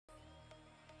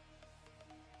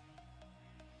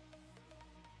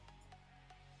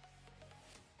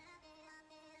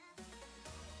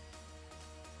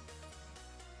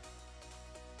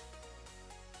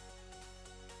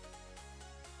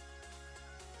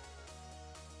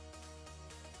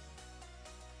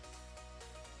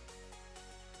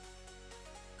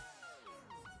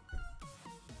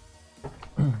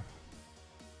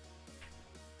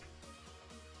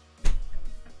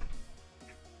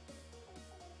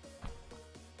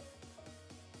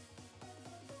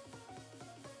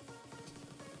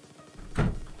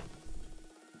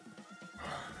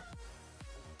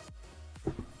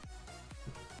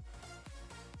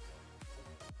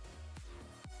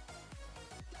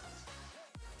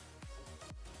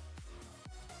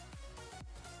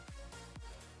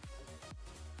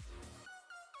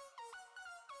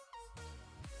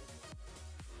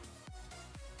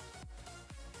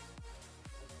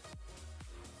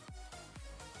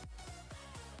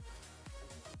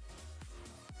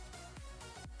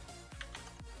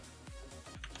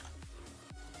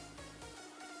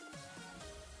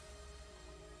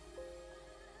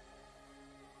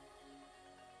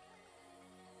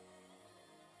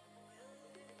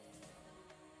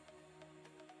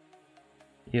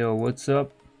Yo, what's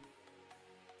up?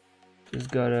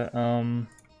 Just gotta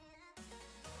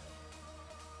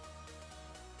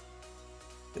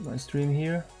get my stream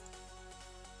here.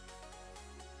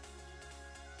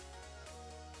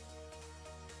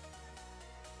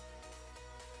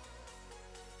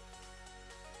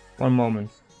 One moment.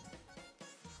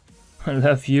 I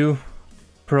love you,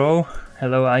 Pro.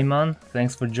 Hello, Ayman.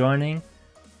 Thanks for joining.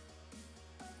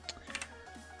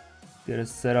 Gotta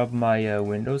set up my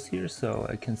windows here so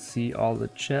I can see all the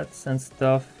chats and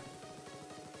stuff.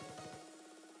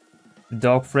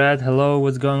 Dog Fred, hello,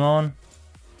 what's going on?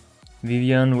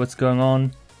 Vivian, what's going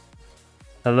on?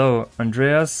 Hello,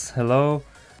 Andreas, hello.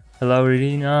 Hello,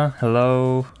 Irina,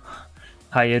 hello.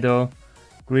 Hi, Edo.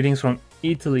 Greetings from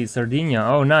Italy, Sardinia.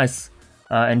 Oh, nice.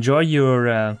 Enjoy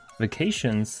your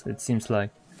vacations, it seems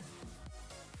like.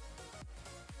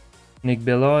 Nick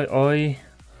Beloy, oi.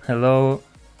 Hello.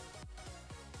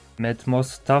 Met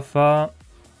Mustafa.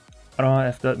 I don't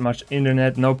have that much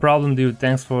internet. No problem, dude.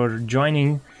 Thanks for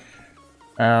joining.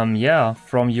 Yeah,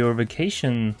 from your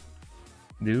vacation,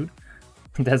 dude.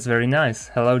 That's very nice.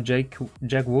 Hello, Jack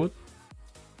Wood.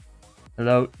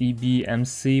 Hello,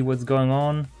 EBMC. What's going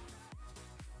on?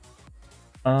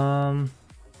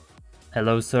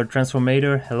 Hello, Sir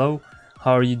Transformator. Hello.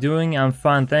 How are you doing? I'm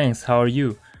fine, thanks. How are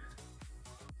you?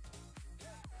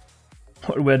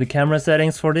 What were the camera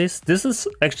settings for this? This is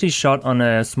actually shot on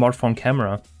a smartphone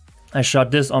camera. I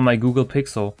shot this on my Google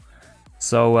Pixel.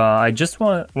 So I just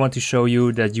want to show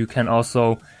you that you can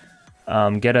also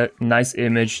get a nice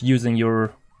image using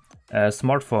your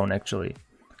smartphone actually.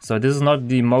 So this is not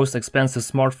the most expensive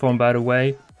smartphone, by the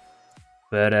way.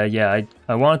 But yeah,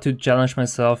 I wanted to challenge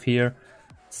myself here.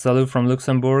 Salut from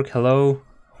Luxembourg. Hello.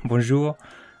 Bonjour.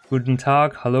 Guten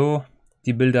Tag. Hallo.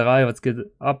 Die Bilderei. What's good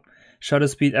up? Shutter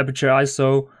speed, aperture,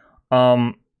 ISO.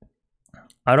 I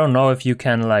don't know if you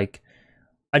can like.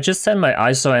 I just set my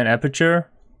ISO and aperture.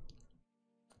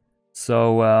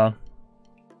 So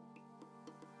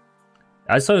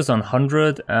ISO is on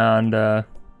 100 and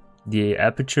the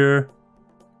aperture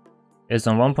is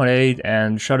on 1.8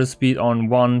 and shutter speed on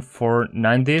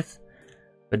 1/490th.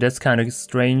 But that's kind of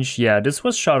strange. Yeah, this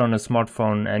was shot on a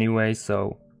smartphone anyway,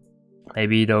 so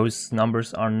maybe those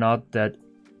numbers are not that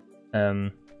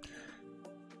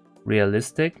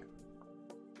realistic.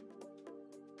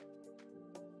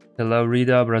 Hello,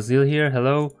 Rita, Brazil here.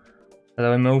 Hello.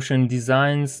 Hello, Emotion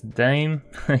Designs, Dame.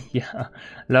 Yeah,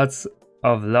 lots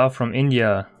of love from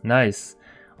India. Nice.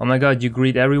 Oh my god, you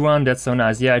greet everyone. That's so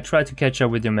nice. Yeah, I try to catch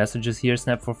up with your messages here.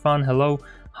 Snap for fun. Hello.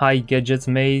 Hi, Gadgets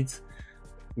Mates.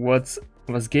 Was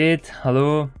good?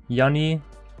 Hello, Yanni.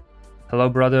 Hello,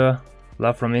 brother.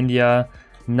 Love from India.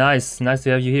 Nice. Nice to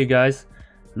have you here, guys.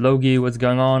 Logi, what's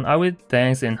going on? I will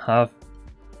thanks in half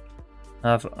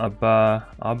about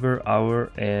hour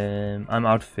and I'm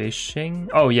out fishing.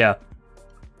 Oh yeah.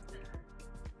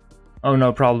 Oh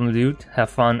no problem, dude. Have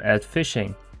fun at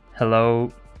fishing.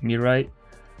 Hello, Miraj.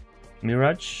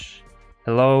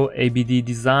 Hello, ABD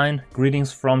Design.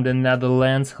 Greetings from the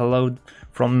Netherlands. Hello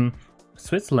from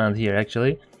Switzerland here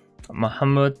actually.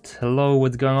 Mohammed, hello,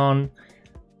 what's going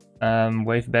on?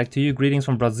 Wave back to you. Greetings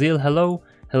from Brazil. Hello.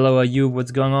 Hello, Ayub,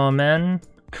 what's going on, man?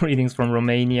 Greetings from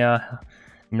Romania.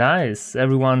 Nice.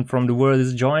 Everyone from the world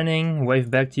is joining.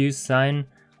 Wave back to you. Sign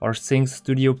or Sing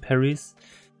Studio Paris.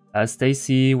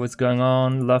 Stacy, what's going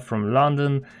on? Love from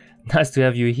London. Nice to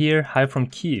have you here. Hi from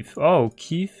Kiev. Oh,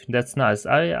 Kiev, that's nice.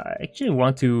 I actually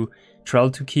want to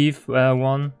travel to Kiev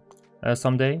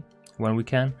someday when we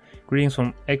can. Greetings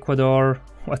from Ecuador.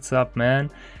 What's up, man?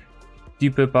 Tu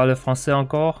peux parler français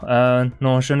encore?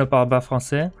 Non, je ne parle pas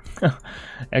français.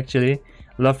 Actually.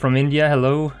 Love from India.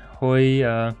 Hello. Hoi,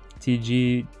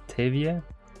 TG Tavia.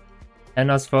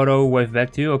 Anna's photo. Wave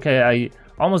back to you. Okay, I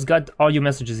almost got all your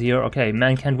messages here. Okay,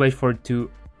 man, can't wait for it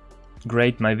to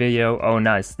grade my video. Oh,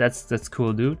 nice. That's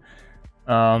cool, dude.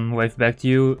 Wave back to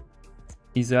you,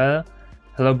 Israel.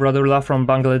 Hello, brother. Love from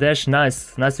Bangladesh.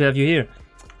 Nice. Nice to have you here.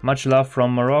 Much love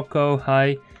from Morocco.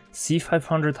 Hi.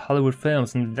 C500 Hollywood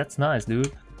Films. That's nice,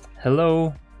 dude.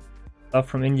 Hello. Love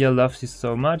from India. Loves you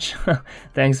so much.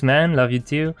 Thanks, man. Love you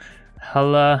too.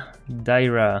 Hala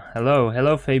Daira. Hello.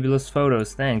 Hello, Fabulous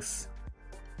Photos. Thanks.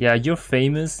 Yeah, you're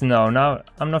famous. No, now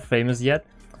I'm not famous yet.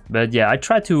 But yeah, I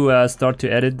tried to start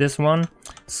to edit this one.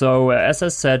 So as I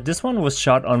said, this one was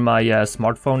shot on my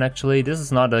smartphone actually. This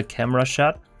is not a camera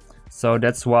shot. So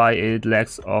that's why it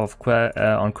lacks of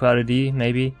on quality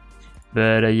maybe.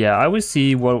 But yeah, I will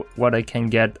see what I can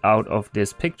get out of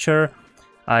this picture.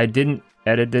 I didn't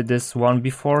edit this one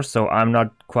before, so I'm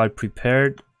not quite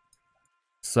prepared.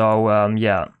 So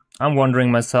yeah, I'm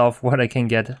wondering myself what I can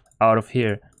get out of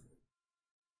here.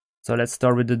 So let's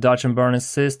start with the dodge and burn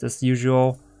assist as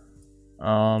usual.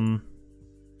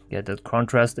 Get that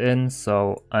contrast in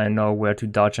so I know where to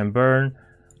dodge and burn.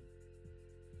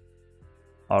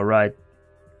 Alright.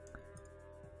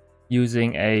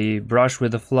 Using a brush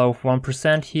with a flow of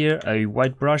 1% here, a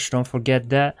white brush, don't forget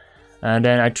that. And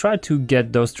then I try to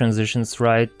get those transitions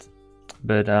right,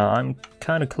 but I'm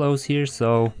kind of close here,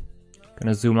 so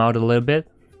gonna zoom out a little bit.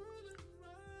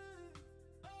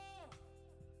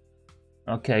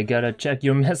 Okay, gotta check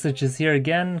your messages here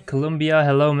again. Colombia,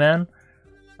 hello man.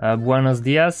 Buenos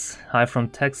dias, hi from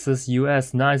Texas,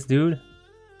 US, nice dude.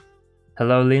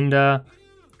 Hello Linda,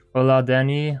 hola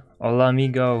Dani, hola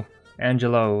amigo,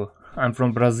 Angelo. I'm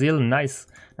from Brazil, nice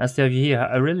to have you here.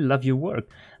 I really love your work.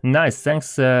 Nice,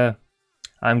 thanks.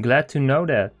 I'm glad to know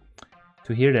that,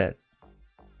 to hear that.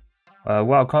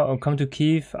 Wow, come to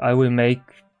Kiev. I will make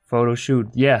photo shoot.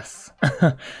 Yes,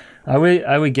 I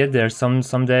will get there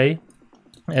someday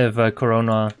if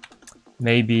Corona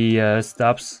maybe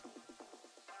stops.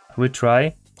 We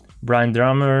try. Brian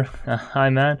Drummer, hi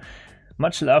man.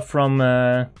 Much love from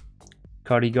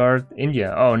Kardigard,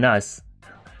 India. Oh, nice.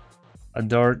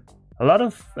 Adored a lot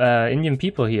of Indian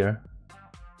people here.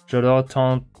 J'adore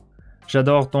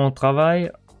ton travail.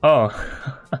 Oh,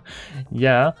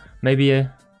 yeah, maybe.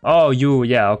 Oh, you,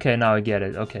 yeah, okay, now I get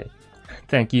it. Okay,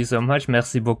 thank you so much.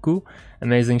 Merci beaucoup.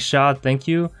 Amazing shot, thank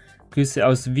you. Grüße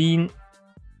aus Wien.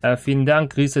 Vielen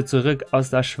Dank. Grüße zurück aus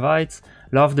der Schweiz.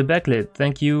 Love the backlit.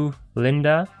 Thank you,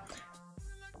 Linda.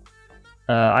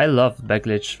 I love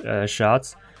backlit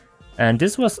shots. And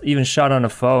this was even shot on a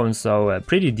phone, so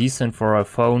pretty decent for a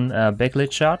phone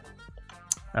backlit shot.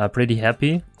 Pretty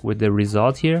happy with the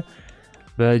result here.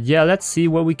 But yeah, let's see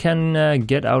what we can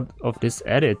get out of this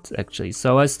edit actually.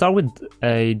 So I start with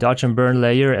a dodge and burn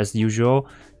layer as usual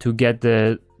to get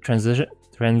the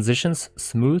transitions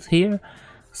smooth here.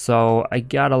 So I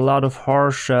got a lot of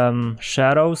harsh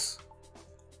shadows.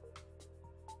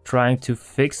 Trying to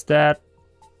fix that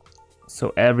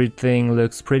so everything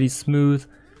looks pretty smooth.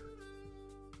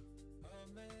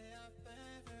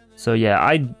 So yeah,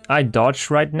 I dodge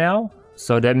right now.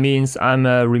 So that means I'm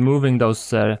removing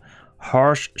those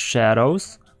harsh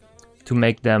shadows to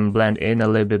make them blend in a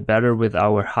little bit better with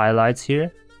our highlights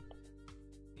here.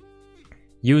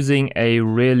 Using a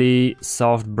really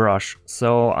soft brush.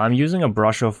 So I'm using a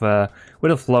brush of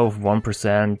with a flow of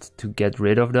 1% to get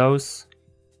rid of those.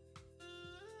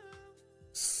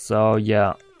 So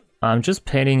yeah, I'm just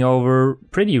painting over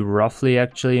pretty roughly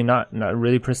actually, not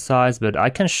really precise, but I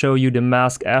can show you the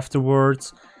mask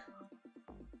afterwards.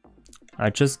 I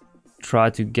just try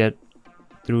to get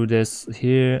through this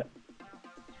here.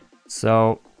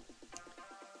 So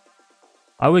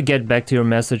I will get back to your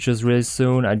messages really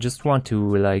soon. I just want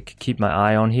to like keep my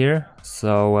eye on here,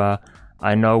 so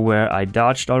I know where I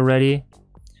dodged already.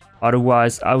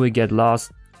 Otherwise I will get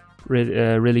lost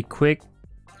really quick.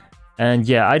 And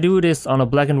yeah, I do this on a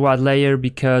black and white layer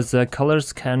because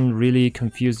colors can really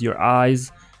confuse your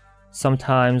eyes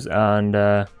sometimes, and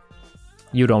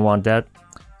you don't want that.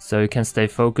 So you can stay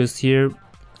focused here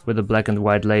with a black and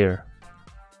white layer.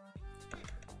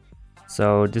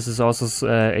 So this is also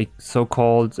a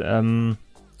so-called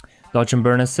dodge and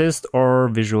burn assist or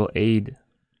visual aid.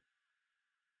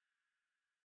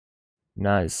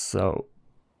 Nice. So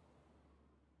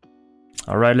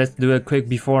all right, let's do a quick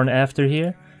before and after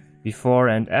here. Before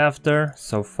and after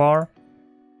so far.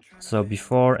 So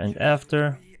before and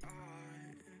after.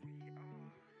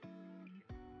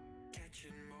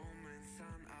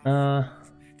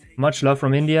 Much love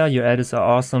from India. Your edits are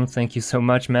awesome. Thank you so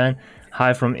much, man.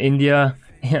 Hi from India.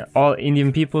 All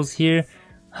Indian peoples here.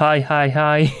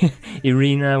 Hi.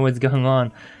 Irina, what's going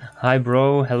on? Hi,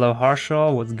 bro. Hello,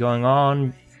 Harshal. What's going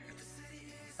on?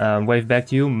 Wave back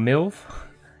to you, MILF.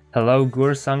 Hello,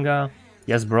 Gur Sangha.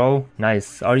 Yes, bro.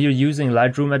 Nice. Are you using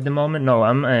Lightroom at the moment? No,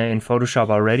 I'm in Photoshop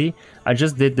already. I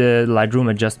just did the Lightroom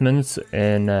adjustments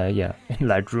in in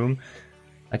Lightroom.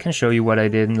 I can show you what I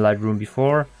did in Lightroom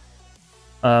before.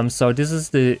 So this is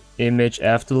the image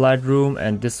after Lightroom,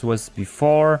 and this was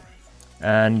before,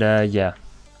 and yeah,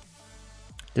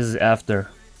 this is after.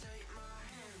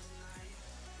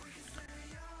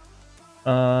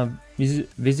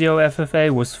 Visio FFA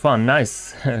was fun.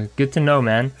 Nice. Good to know,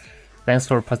 man. Thanks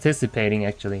for participating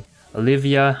actually.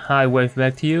 Olivia, hi, wave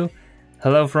back to you.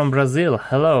 Hello from Brazil.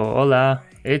 Hello, hola.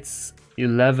 It's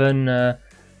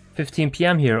 11:15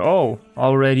 p.m. here. Oh,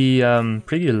 already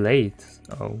pretty late.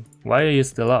 Oh, why are you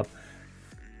still up?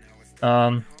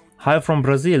 Hi from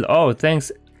Brazil. Oh,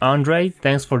 thanks Andre,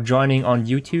 thanks for joining on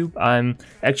YouTube. I'm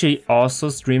actually also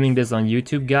streaming this on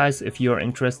YouTube, guys. If you're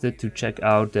interested to check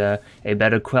out a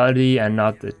better quality and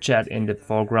not the chat in the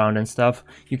foreground and stuff,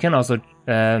 you can also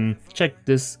check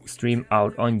this stream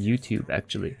out on YouTube,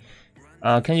 actually.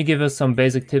 Can you give us some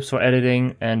basic tips for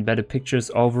editing and better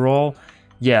pictures overall?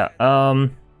 Yeah,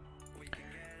 for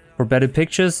better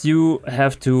pictures, you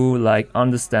have to like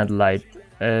understand light,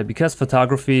 because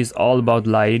photography is all about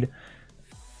light.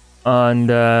 And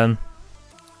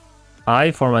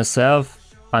for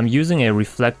myself, I'm using a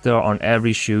reflector on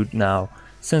every shoot now,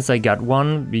 since I got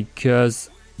one, because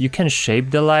you can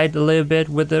shape the light a little bit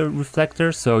with the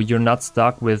reflector, so you're not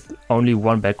stuck with only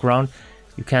one background.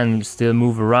 You can still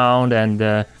move around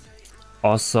and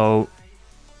also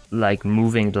like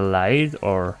moving the light,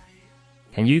 or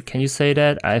can you say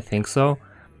that? I think so.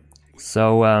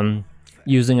 So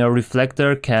using a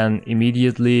reflector can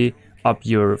immediately up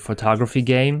your photography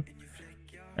game.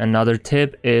 Another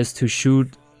tip is to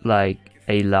shoot like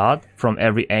a lot from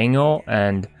every angle,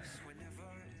 and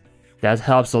that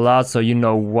helps a lot, so you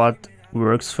know what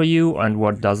works for you and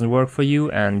what doesn't work for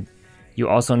you, and you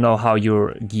also know how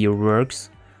your gear works.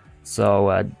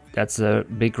 So that's a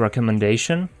big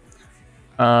recommendation.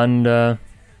 And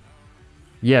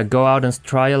yeah, go out and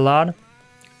try a lot,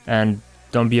 and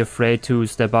don't be afraid to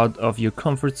step out of your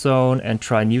comfort zone and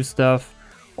try new stuff,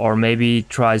 or maybe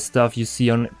try stuff you see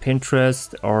on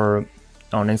Pinterest or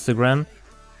on Instagram.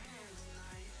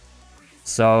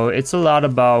 So it's a lot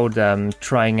about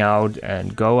trying out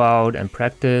and go out and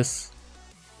practice.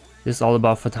 This is all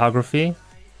about photography.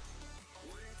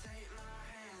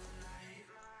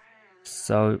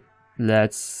 So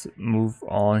let's move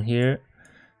on here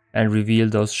and reveal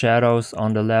those shadows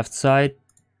on the left side.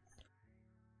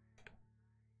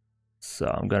 So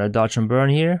I'm gonna dodge and burn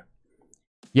here.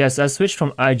 Yes, I switched from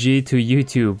IG to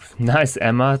YouTube. Nice,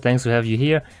 Emma, thanks to have you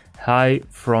here. Hi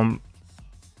from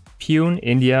Pune,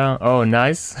 India. Oh,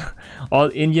 nice.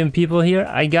 All Indian people here.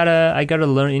 I gotta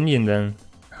learn Indian then.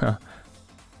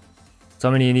 So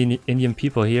many Indian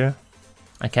people here.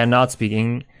 I cannot speak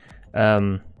English.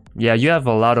 Yeah, you have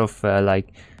a lot of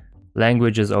like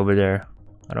languages over there.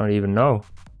 I don't even know.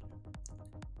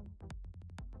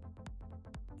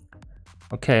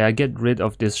 Okay, I get rid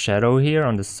of this shadow here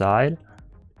on the side.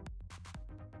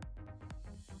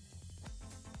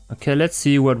 Okay, let's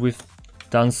see what we've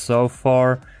done so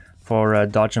far for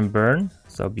dodge and burn.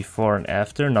 So before and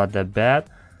after, not that bad.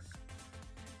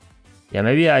 Yeah,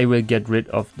 maybe I will get rid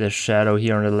of the shadow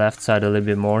here on the left side a little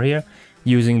bit more here,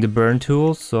 using the burn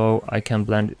tool, so I can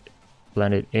blend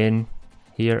it in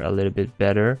here a little bit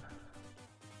better.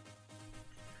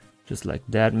 Just like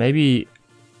that. Maybe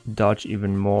dodge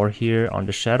even more here on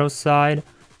the shadow side.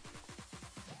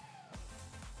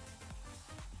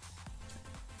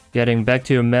 Getting back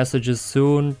to your messages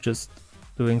soon, just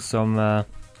doing some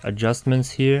adjustments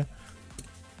here.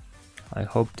 I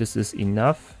hope this is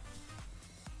enough.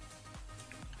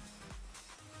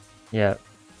 Yeah.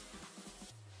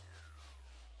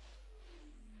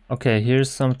 Okay,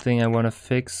 here's something I want to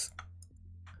fix.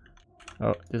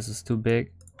 Oh, this is too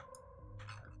big.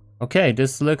 Okay,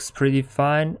 this looks pretty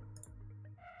fine.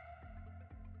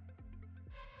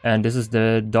 And this is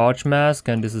the dodge mask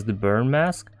and this is the burn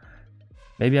mask.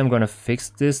 Maybe I'm gonna fix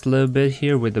this a little bit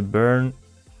here with the burn.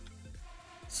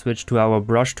 Switch to our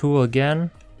brush tool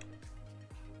again.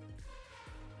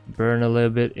 Burn a little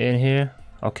bit in here.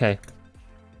 Okay.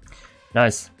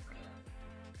 Nice.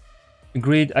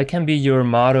 Agreed, I can be your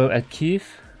model at Kiev.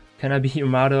 Can I be your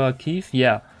model at Kiev?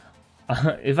 Yeah.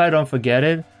 If I don't forget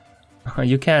it,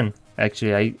 you can.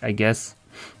 Actually, I guess.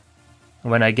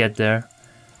 When I get there.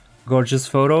 Gorgeous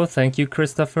photo. Thank you,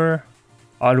 Christopher.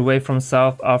 All the way from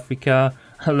South Africa.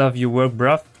 I love your work,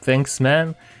 bruv. Thanks,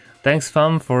 man. Thanks,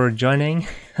 fam, for joining.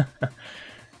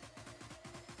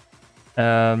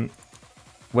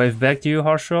 Wave back to you,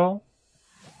 Horschel.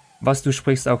 Was, du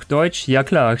sprichst auch Deutsch? Ja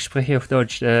klar, ich spreche auch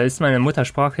Deutsch. Ist meine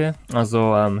Muttersprache,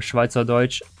 also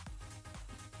Schweizerdeutsch.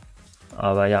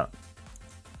 Aber ja,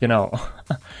 genau.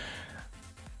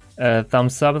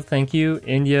 Thumbs up, thank you.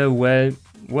 India, well,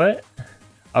 what?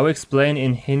 I'll explain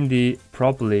in Hindi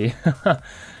properly.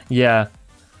 Yeah.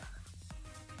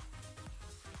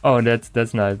 Oh,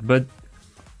 that's nice. But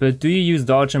do you use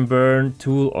dodge and burn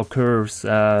tool or curves?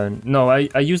 No,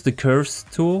 I use the curves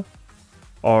tool,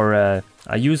 or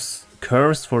I use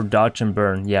curves for dodge and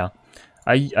burn. Yeah,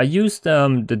 I used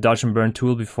the dodge and burn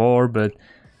tool before, but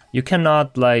you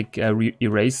cannot like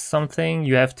erase something.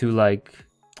 You have to like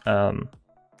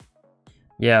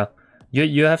yeah,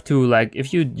 you have to like,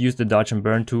 if you use the dodge and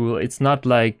burn tool, it's not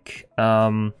like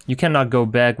you cannot go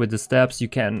back with the steps. You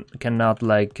cannot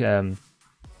like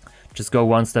just go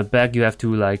one step back, you have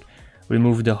to like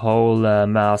remove the whole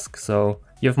mask, so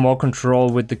you have more control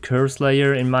with the curves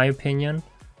layer, in my opinion.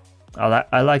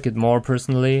 I like it more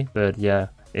personally, but yeah,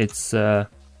 it's it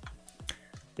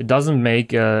doesn't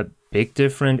make a big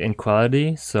difference in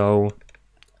quality, so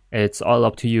it's all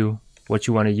up to you what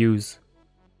you want to use.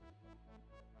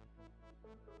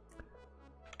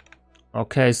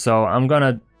 Okay, so I'm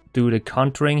gonna do the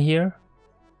contouring here.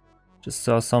 Just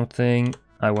saw something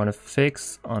I want to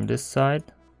fix on this side.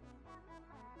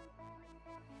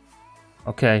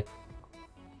 Okay,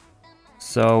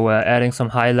 so adding some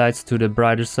highlights to the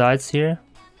brighter sides here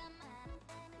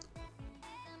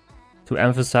to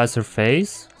emphasize her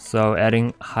face. So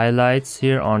adding highlights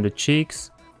here on the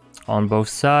cheeks, on both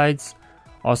sides,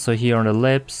 also here on the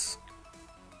lips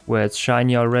where it's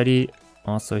shiny already,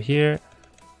 also here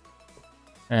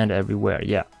and everywhere.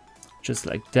 Yeah, just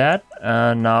like that.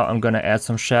 And now I'm gonna add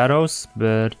some shadows,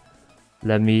 but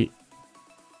let me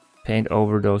paint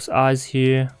over those eyes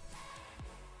here.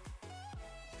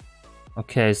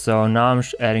 Okay, so now I'm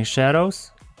adding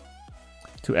shadows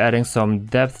to adding some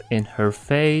depth in her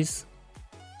face.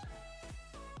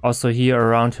 Also here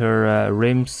around her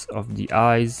rims of the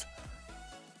eyes.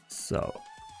 So,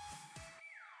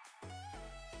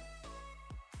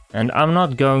 and I'm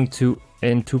not going too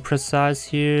precise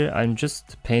here. I'm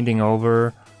just painting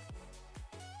over.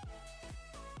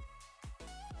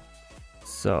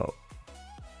 So,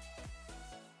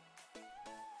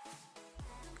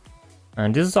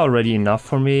 and this is already enough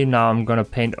for me. Now I'm gonna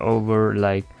paint over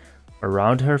like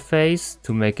around her face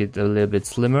to make it a little bit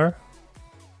slimmer.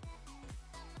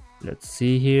 Let's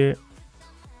see here.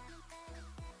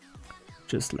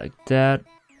 Just like that.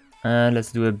 And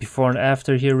let's do a before and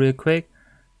after here real quick.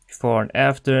 Before and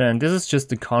after, and this is just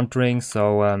the contouring,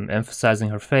 so emphasizing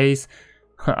her face.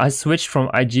 I switched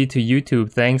from IG to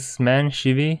YouTube. Thanks, man,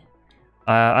 Shivi.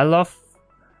 I love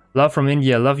from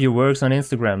India. Love your works on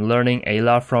Instagram. Learning a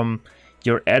lot from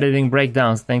your editing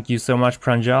breakdowns. Thank you so much,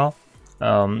 Pranjal.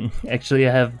 Actually,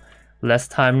 I have less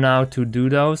time now to do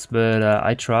those, but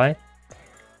I try.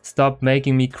 Stop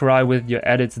making me cry with your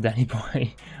edits, Danny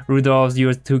boy. Rudolph,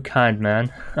 you're too kind,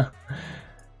 man.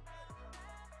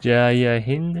 Jaya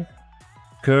Hind.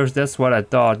 Curves, that's what I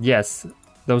thought. Yes,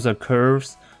 those are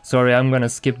curves. Sorry, I'm gonna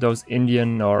skip those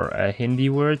Indian or Hindi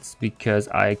words because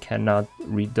I cannot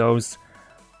read those.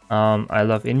 I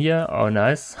love India. Oh,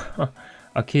 nice.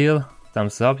 Akil,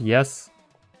 thumbs up. Yes.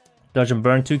 Dodge and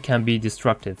burn too can be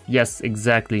destructive. Yes,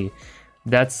 exactly.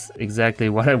 That's exactly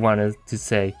what I wanted to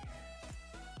say.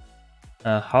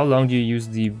 How long do you use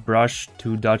the brush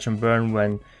to dodge and burn?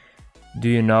 When do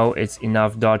you know it's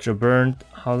enough dodge or burn?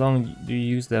 How long do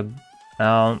you use the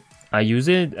I use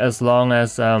it as long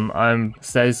as I'm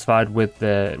satisfied with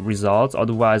the results.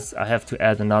 Otherwise I have to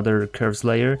add another curves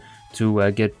layer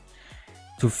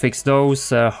to fix those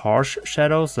harsh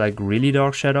shadows, like really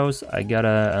dark shadows. I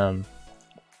gotta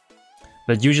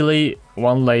but usually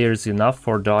one layer is enough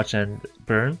for dodge and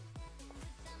burn.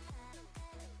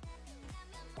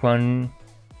 Quan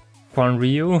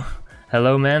Ryu,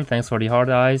 hello man, thanks for the hard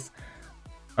eyes.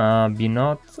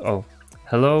 Binot, oh,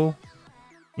 hello,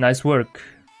 nice work.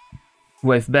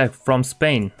 Wave back from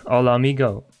Spain, hola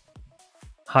amigo.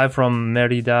 Hi from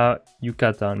Merida,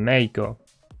 Yucatan, Mexico.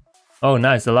 Oh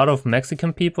nice, a lot of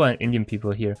Mexican people and Indian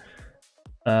people here.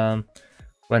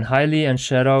 When highly and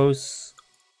shadows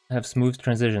have smooth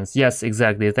transitions. Yes,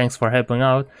 exactly, thanks for helping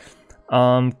out.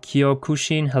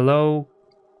 Kyokushin, hello.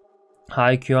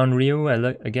 Hi Kyon Ryu,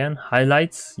 again,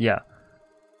 highlights, yeah.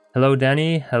 Hello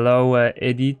Danny, hello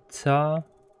Edita.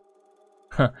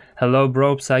 Hello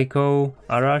bro, Psycho,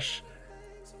 Arash.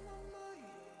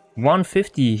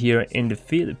 150 here in the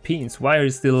Philippines, why are you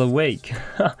still awake?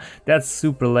 That's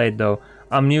super late though.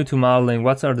 I'm new to modeling,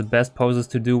 what are the best poses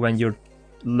to do when you're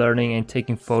learning and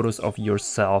taking photos of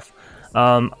yourself?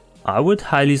 I would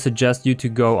highly suggest you to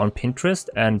go on Pinterest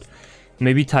and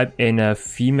maybe type in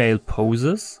female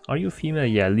poses. Are you female?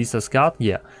 Yeah, Lisa Scott,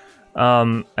 yeah.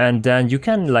 And then you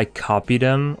can like copy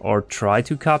them or try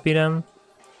to copy them.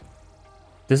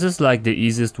 This is like the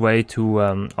easiest way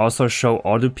to also show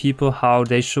other people how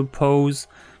they should pose.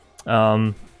 Yeah,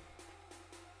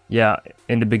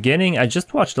 in the beginning I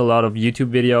just watched a lot of YouTube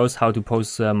videos how to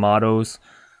pose models.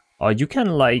 You can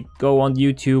like go on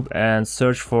YouTube and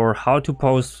search for how to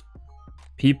pose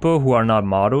people who are not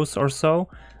models or so.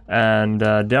 And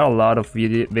there are a lot of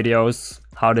videos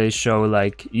how they show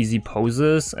like easy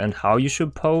poses and how you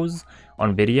should pose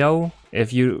on video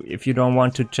if you don't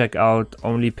want to check out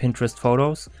only Pinterest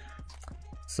photos.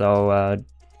 So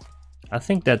I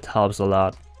think that helps a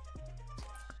lot,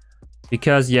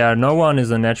 because yeah, no one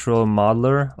is a natural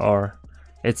modeler, or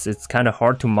It's kind of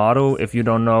hard to model if you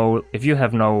don't know, if you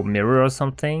have no mirror or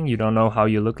something, you don't know how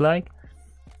you look like.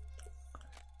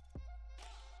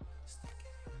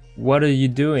 What are you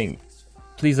doing?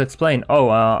 Please explain. Oh,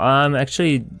 I'm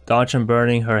actually dodge and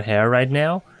burning her hair right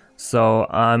now. So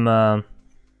I'm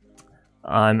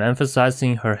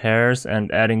emphasizing her hairs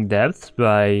and adding depth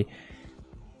by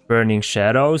burning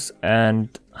shadows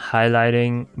and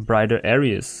highlighting brighter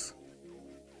areas.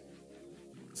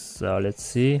 So let's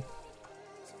see.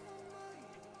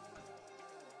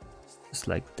 Just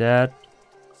like that.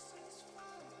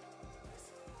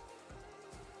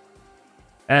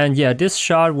 And yeah, this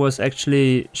shot was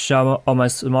actually shot on my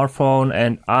smartphone,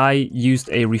 and I used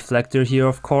a reflector here,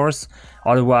 of course.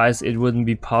 Otherwise, it wouldn't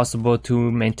be possible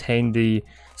to maintain the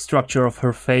structure of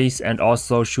her face and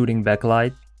also shooting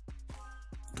backlight.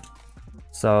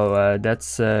 So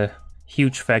that's a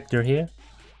huge factor here.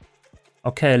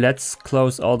 Okay, let's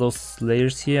close all those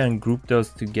layers here and group those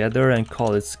together and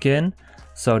call it skin.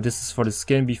 So this is for the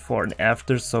skin before and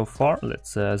after so far.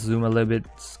 Let's zoom a little bit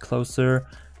closer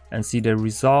and see the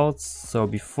results. So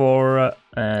before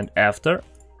and after.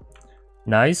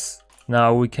 Nice.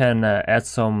 Now we can add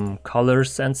some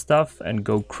colors and stuff and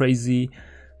go crazy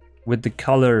with the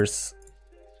colors.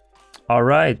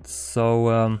 Alright,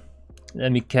 so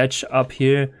let me catch up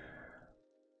here.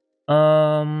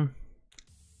 I'm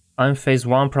faced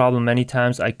one problem many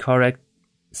times. I correct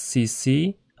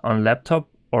CC on laptop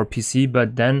or PC,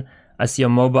 but then I see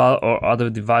on mobile or other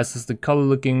devices the color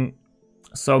looking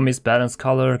so misbalanced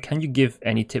color. Can you give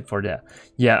any tip for that?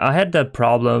 Yeah, I had that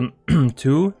problem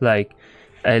too, like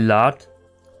a lot,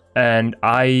 and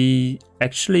I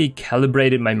actually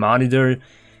calibrated my monitor,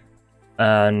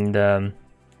 and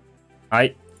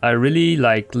I really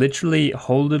like literally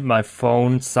holded my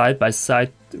phone side by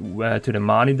side to the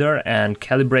monitor and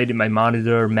calibrated my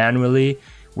monitor manually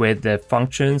with the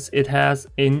functions it has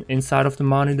inside of the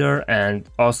monitor, and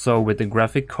also with the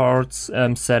graphic cards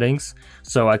settings,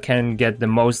 so I can get the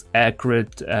most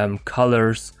accurate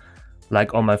colors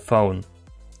like on my phone.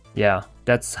 Yeah,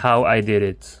 that's how I did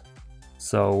it.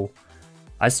 So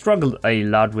I struggled a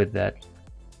lot with that.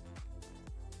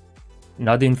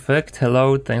 Not in fact,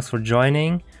 hello, thanks for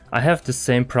joining. I have the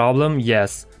same problem,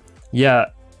 yes. Yeah.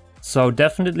 So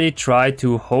definitely try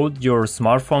to hold your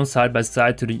smartphone side by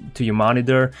side to your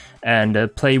monitor and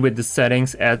play with the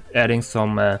settings, adding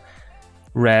some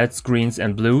reds, greens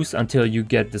and blues until you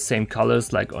get the same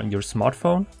colors like on your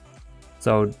smartphone.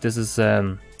 So this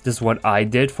is what I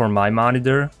did for my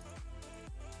monitor,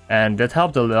 and that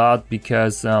helped a lot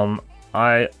because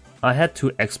I had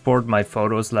to export my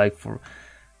photos like for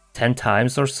 10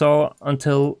 times or so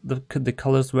until the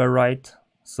colors were right.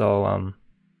 So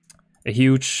a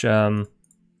huge time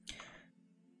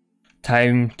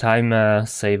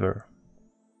saver.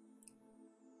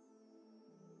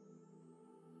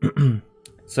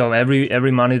 So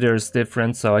every monitor is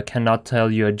different, so I cannot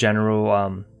tell you a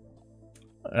general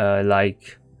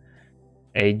like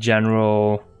a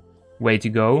general way to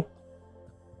go.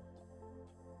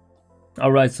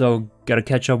 Alright, so gotta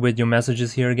catch up with your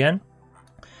messages here again.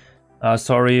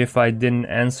 Sorry if I didn't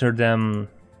answer them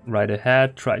right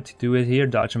ahead. Try to do it here.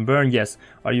 Dodge and burn. Yes.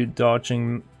 Are you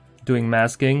doing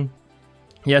masking?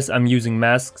 Yes, I'm using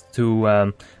masks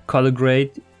to color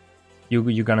grade.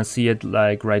 You're gonna see it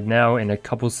like right now in a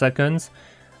couple seconds.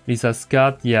 Lisa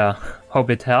Scott, yeah, hope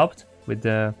it helped with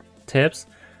the tips.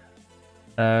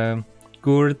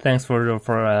 Good, thanks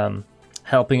for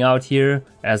helping out here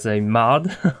as a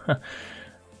mod.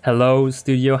 Hello,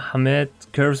 Studio Hamid.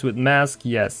 Curves with mask,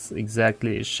 yes,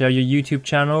 exactly. Share your YouTube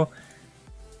channel.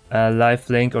 Live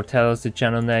link, or tell us the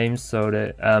channel name so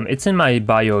that it's in my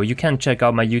bio. You can check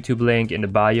out my YouTube link in the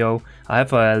bio. I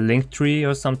have a link tree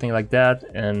or something like that,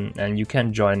 and you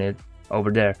can join it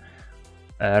over there.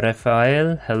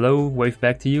 Rafael, hello, wave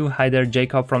back to you. Hi there,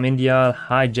 Jacob from India.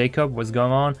 Hi Jacob, what's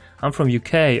going on? I'm from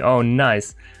UK. Oh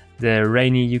nice, the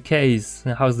rainy UK's.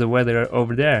 How's the weather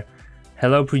over there?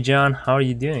 Hello Prijan, how are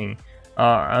you doing?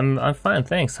 I'm fine,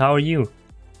 thanks. How are you?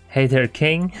 Hey there,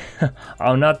 King.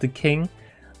 I'm not the king.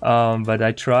 But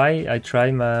I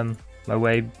try my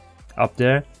way up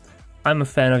there. I'm a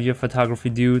fan of your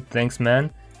photography, dude. Thanks,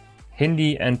 man.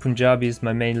 Hindi and Punjabi is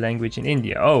my main language in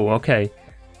India. Oh, okay.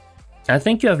 I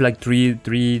think you have like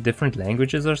three different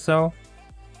languages or so.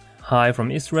 Hi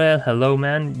from Israel. Hello,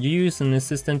 man. You use an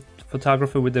assistant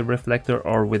photographer with a reflector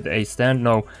or with a stand?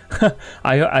 No,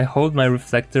 I hold my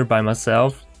reflector by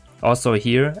myself. Also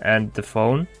here, and the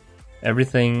phone.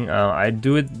 Everything I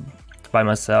do it by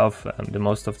myself the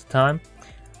most of the time.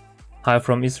 Hi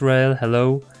from Israel.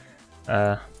 Hello.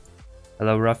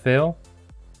 Hello Raphael.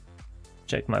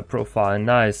 Check my profile.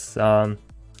 Nice.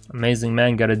 Amazing,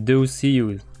 man. Gotta do. See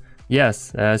you.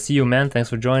 Yes, see you, man. Thanks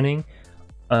for joining.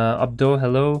 Abdo,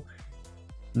 hello.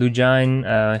 Lujine,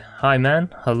 hi, man.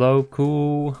 Hello,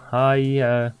 cool.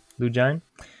 Hi, Lujine.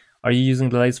 Are you using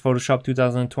the latest Photoshop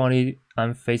 2020?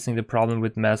 I'm facing the problem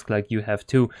with mask like you have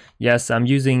too. Yes, I'm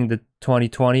using the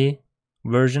 2020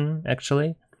 version,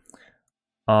 actually.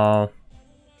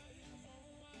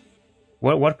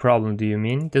 What problem do you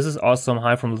mean? This is awesome.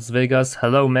 Hi from Las Vegas.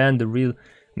 Hello, man. The real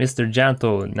Mr.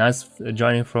 Janto. Nice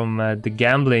joining from the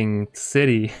gambling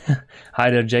city.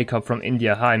 Hi there, Jacob from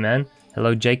India. Hi, man.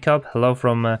 Hello, Jacob. Hello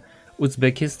from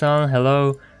Uzbekistan.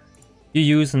 Hello. You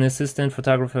use an assistant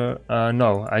photographer?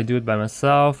 No, I do it by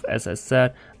myself. As I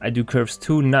said, I do curves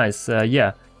too. Nice.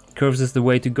 Yeah, curves is the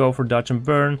way to go for dodge and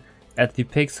burn. At the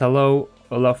pics. Hello,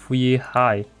 Olafuyi.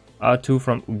 Hi. R2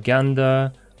 from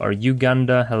Uganda. Or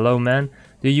Uganda, hello, man.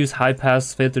 Do you use high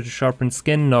pass filter to sharpen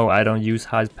skin? No, I don't use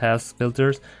high pass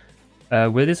filters.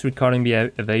 Will this recording be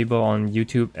available on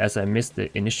YouTube as I missed the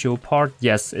initial part?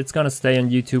 Yes, it's gonna stay on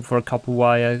YouTube for a couple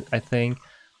while, I think.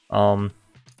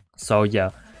 So yeah,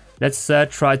 let's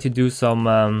try to do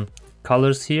some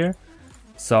colors here.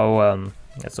 So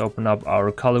let's open up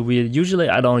our color wheel. Usually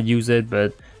I don't use it,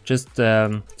 but just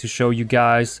to show you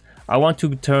guys, I want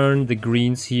to turn the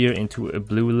greens here into a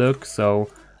blue look. So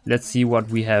let's see what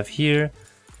we have here.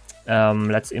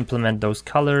 Let's implement those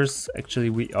colors.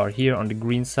 Actually, we are here on the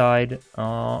green side.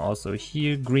 Also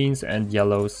here, greens and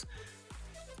yellows.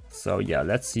 So yeah,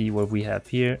 let's see what we have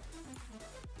here.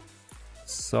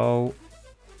 So,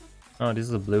 oh, this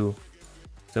is a blue.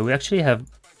 So we actually have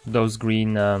those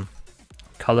green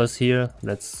colors here.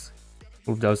 Let's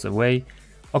move those away.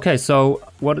 Okay, so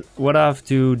what I have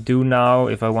to do now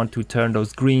if I want to turn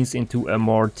those greens into a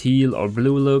more teal or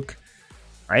blue look,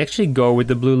 I actually go with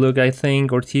the blue look, I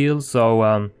think, or teal. So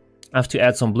I have to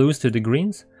add some blues to the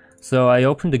greens. So I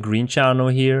open the green channel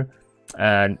here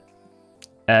and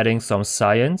adding some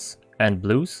cyans and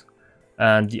blues.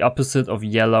 And the opposite of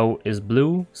yellow is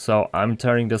blue. So I'm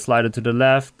turning the slider to the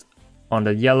left on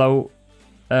the yellow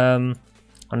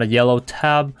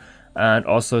tab, and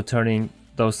also turning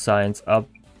those cyans up.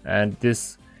 And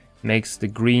this makes the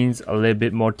greens a little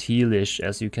bit more tealish,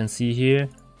 as you can see here.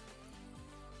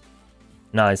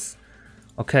 Nice.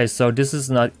 Okay, so this is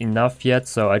not enough yet,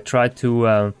 so I try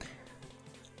to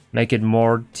make it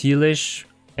more tealish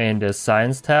in the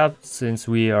science tab, since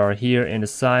we are here in the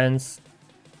science.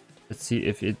 Let's see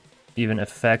if it even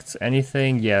affects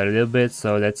anything. Yeah, a little bit,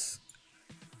 so let's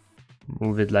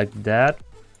move it like that.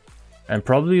 And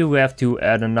probably we have to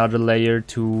add another layer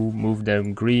to move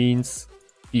the greens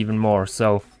even more.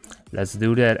 So let's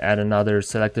do that. Add another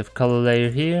selective color layer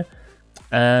here,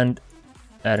 and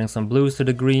adding some blues to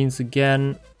the greens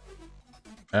again.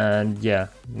 And yeah,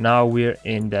 now we're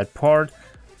in that part.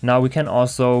 Now we can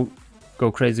also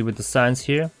go crazy with the signs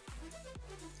here.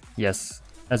 Yes,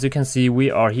 as you can see,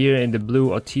 we are here in the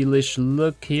blue or tealish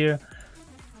look here,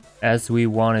 as we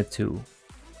wanted to.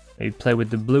 Maybe play with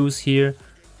the blues here,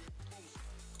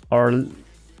 or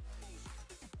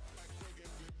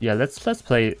yeah, let's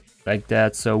play it like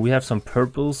that. So we have some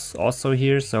purples also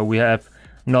here, so we have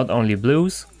not only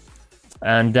blues.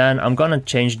 And then I'm gonna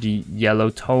change the yellow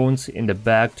tones in the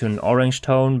back to an orange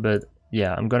tone, but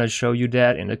yeah, I'm gonna show you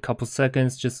that in a couple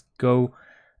seconds. Just go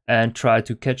and try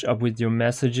to catch up with your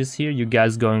messages here. You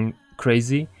guys going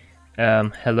crazy.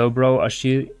 Hello, bro.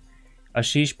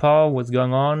 Ashish Paul, what's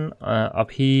going on?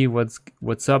 Up here,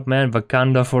 what's up, man?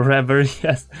 Wakanda forever.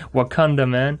 Yes, Wakanda,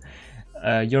 man.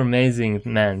 You're amazing,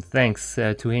 man. Thanks,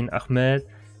 Tuhin Ahmed.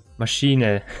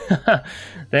 Machine.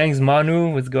 Thanks,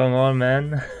 Manu. What's going on,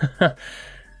 man?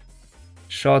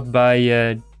 Shot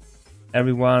by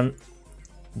everyone.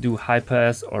 Do high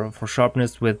pass or for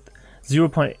sharpness with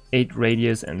 0.8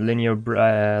 radius and linear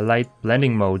light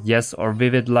blending mode. Yes, or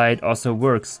vivid light also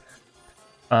works.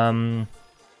 Hello,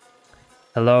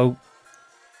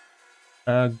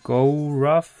 Go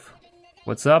Rough.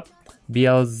 What's up?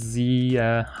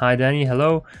 BLZ. Hi, Danny.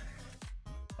 Hello.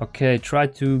 Okay, try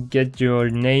to get your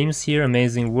names here.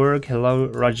 Amazing work. Hello,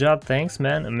 Rajat. Thanks,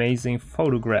 man. Amazing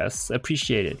photographs.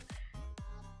 Appreciate it.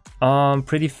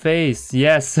 Pretty face.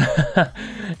 Yes.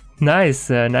 Nice.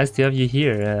 Nice to have you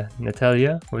here,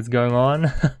 Natalia. What's going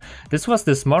on? This was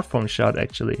the smartphone shot,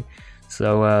 actually.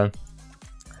 So,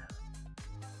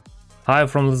 hi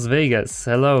from Las Vegas.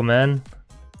 Hello, man.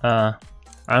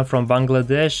 I'm from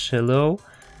Bangladesh. Hello.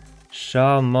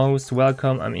 Shah, most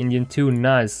welcome. I'm Indian too.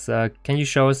 Nice. Can you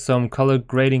show us some color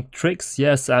grading tricks?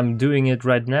 Yes, I'm doing it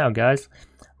right now, guys.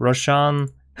 Roshan,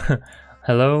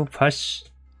 hello. Pass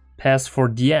for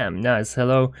DM. Nice.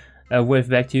 Hello. Wave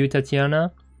back to you,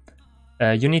 Tatiana.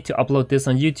 You need to upload this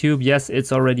on YouTube. Yes,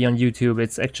 it's already on YouTube.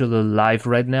 It's actually live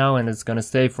right now, and it's gonna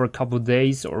stay for a couple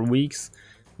days or weeks.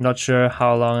 Not sure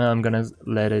how long I'm gonna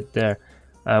let it there.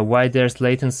 Why there's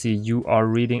latency? You are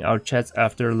reading our chats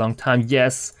after a long time.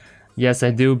 Yes,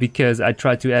 I do, because I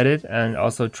try to edit and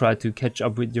also try to catch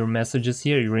up with your messages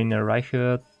here. Irina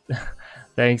Reichert.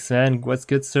 Thanks, man. What's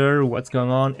good, sir? What's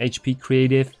going on? HP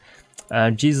Creative.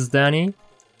 Jesus Danny.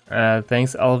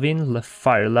 Thanks, Alvin.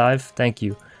 Fire Live. Thank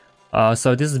you.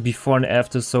 So this is before and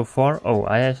after so far. Oh,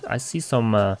 I see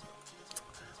some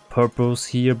purples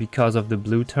here because of the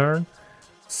blue turn.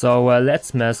 So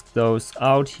let's mask those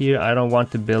out here. I don't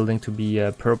want the building to be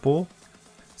purple.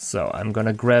 So I'm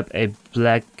gonna grab a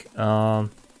black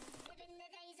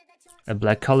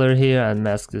color here and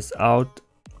mask this out.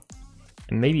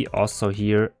 And maybe also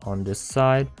here on this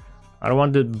side. I don't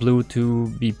want the blue to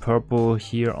be purple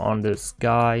here on the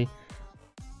sky.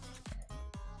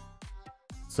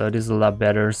 So this is a lot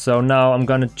better. So now I'm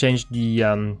gonna change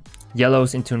the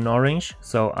yellows into an orange.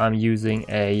 So I'm using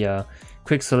a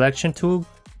quick selection tool.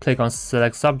 Click on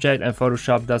select subject and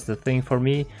Photoshop does the thing for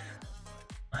me.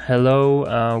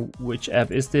 Hello, which app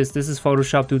is this? This is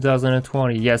Photoshop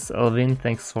 2020. Yes, Elvin,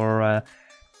 thanks for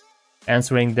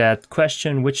answering that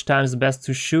question. Which time is best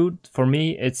to shoot? For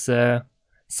me, it's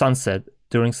sunset,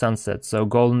 during sunset. So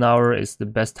golden hour is the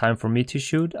best time for me to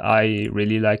shoot. I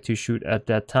really like to shoot at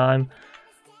that time.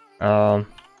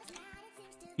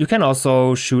 You can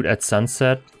also shoot at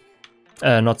sunset,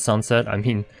 not sunset, I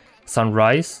mean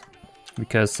sunrise,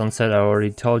 because sunset I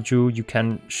already told you. You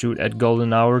can shoot at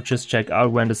golden hour. Just check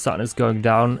out when the sun is going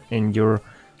down in your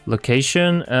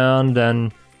location and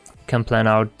then can plan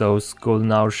out those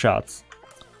golden hour shots.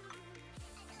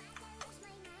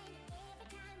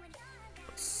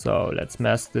 So let's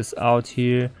mask this out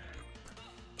here.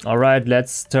 Alright,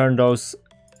 let's turn those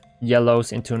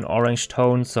yellows into an orange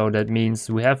tone. So that means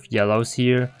we have yellows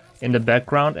here in the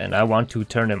background and I want to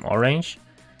turn them orange.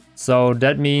 So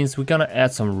that means we're gonna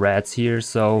add some reds here.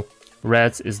 So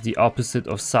reds is the opposite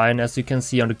of cyan, as you can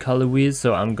see on the color wheel.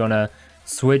 So I'm gonna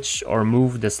switch or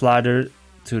move the slider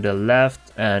to the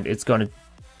left and it's gonna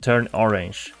turn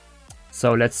orange.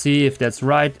 So let's see if that's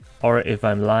right or if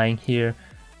I'm lying here.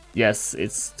 Yes,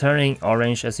 it's turning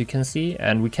orange, as you can see,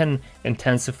 and we can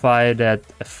intensify that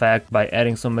effect by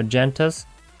adding some magentas,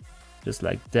 just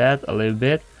like that, a little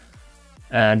bit.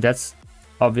 And that's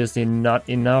obviously not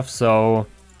enough, so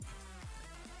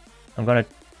I'm gonna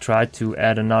try to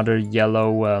add another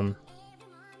yellow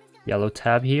yellow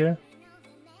tab here.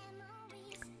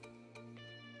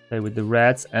 Play with the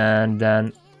reds and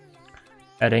then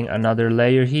adding another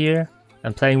layer here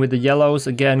and playing with the yellows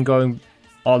again, going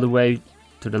all the way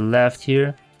to the left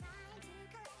here.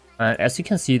 And as you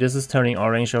can see, this is turning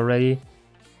orange already,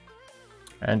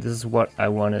 and this is what I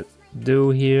want to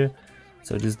do here.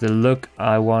 So this is the look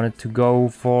I wanted to go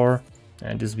for,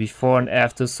 and this is before and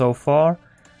after so far.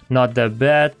 Not that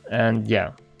bad. And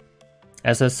yeah,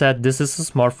 as I said, this is a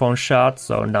smartphone shot,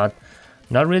 so not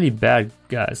really bad,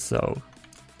 guys. So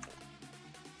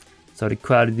the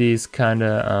quality is kind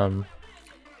of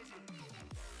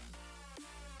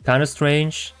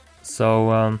strange.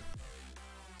 So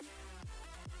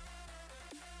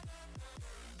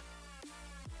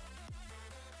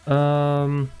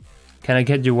can I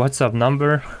get your WhatsApp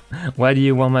number? Why do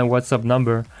you want my WhatsApp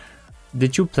number?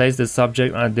 Did you place the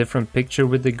subject on a different picture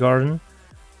with the garden?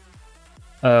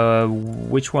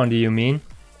 Which one do you mean?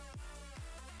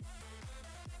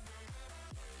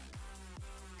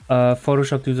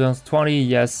 Photoshop 2020,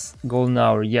 yes. Golden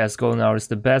hour, yes, golden hour is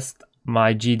the best.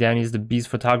 My G Danny is the beast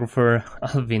photographer.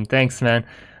 Alvin, thanks, man.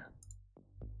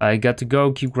 I got to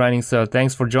go, keep grinding, so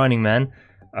thanks for joining, man.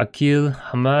 Akil,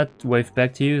 Hamad, wave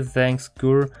back to you. Thanks,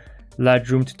 Gur.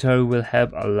 Lightroom tutorial will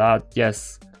help a lot,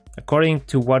 yes. According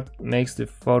to what makes the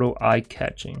photo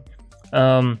eye-catching.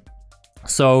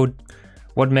 So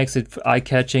what makes it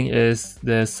eye-catching is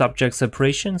the subject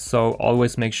separation. So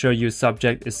always make sure your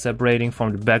subject is separating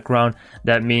from the background.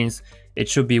 That means it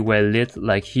should be well lit,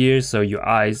 like here, so your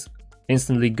eyes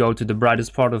instantly go to the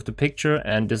brightest part of the picture.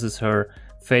 And this is her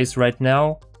face right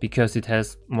now because it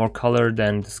has more color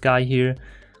than the sky here.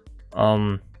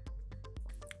 And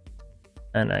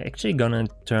I actually gonna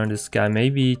turn the sky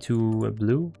maybe to a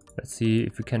blue. Let's see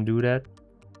if we can do that.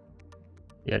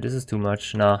 Yeah, this is too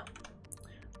much. Nah,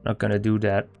 not gonna do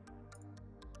that.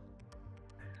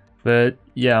 But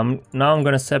yeah, now I'm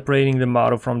gonna separating the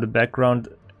model from the background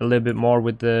a little bit more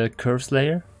with the curves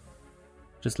layer,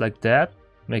 just like that,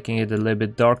 making it a little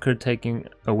bit darker, taking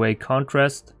away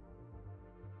contrast,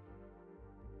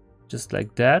 just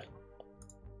like that.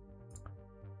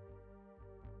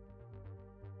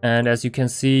 And as you can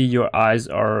see, your eyes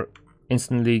are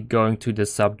instantly going to the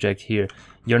subject here.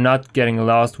 You're not getting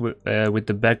lost with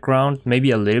the background,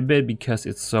 maybe a little bit because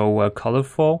it's so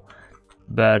colorful,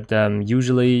 but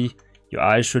usually your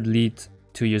eyes should lead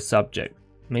to your subject.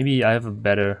 Maybe I have a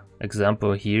better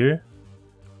example here.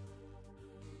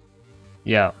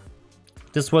 Yeah,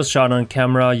 this was shot on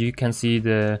camera. You can see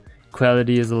the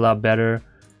quality is a lot better.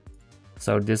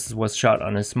 So this was shot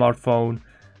on a smartphone,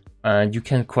 and you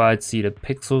can quite see the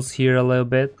pixels here a little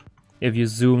bit if you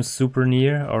zoom super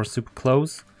near or super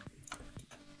close.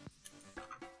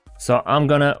 So I'm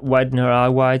gonna whiten her eye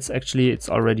whites. Actually, it's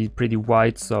already pretty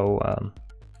white, so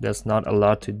there's not a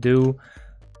lot to do.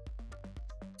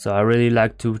 So I really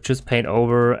like to just paint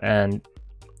over and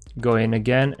go in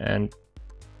again and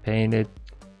paint it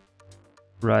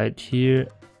right here,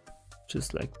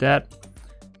 just like that.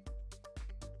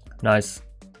 Nice.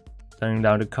 Turning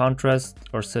down the contrast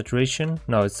or saturation.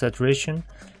 No, it's saturation.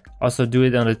 Also do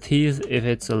it on the teeth if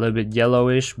it's a little bit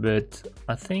yellowish, but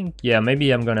I think, yeah,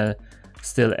 maybe I'm gonna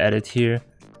still add it here.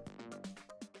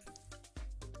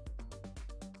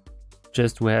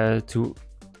 Just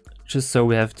so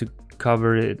we have to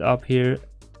cover it up here.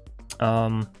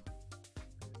 All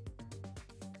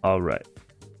right.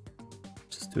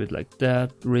 Just do it like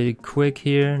that, really quick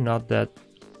here, not that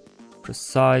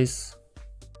precise.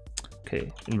 Okay,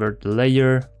 invert the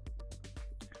layer,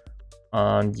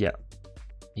 and yeah,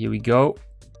 here we go.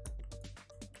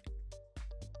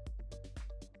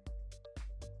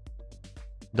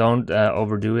 Don't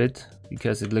overdo it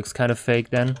because it looks kind of fake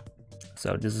then.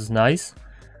 So this is nice.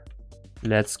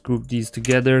 Let's group these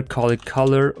together, call it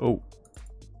color. Oh,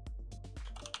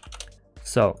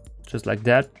 so just like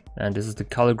that, and this is the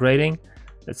color grading.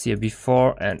 Let's see a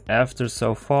before and after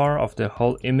so far of the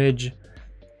whole image.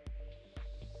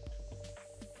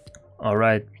 All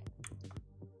right,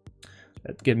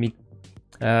 let me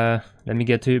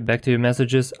get back to your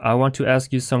messages. I want to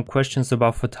ask you some questions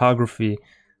about photography.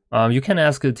 You can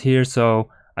ask it here, so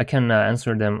I can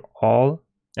answer them all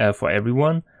for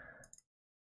everyone.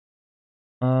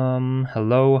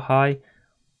 Hello, hi.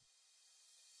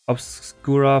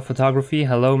 Obscura Photography,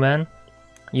 hello man.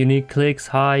 Unique Clicks,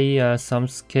 hi.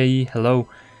 Samsky, hello.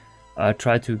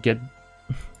 Try to get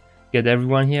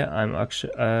everyone here. I'm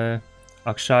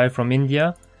Akshay from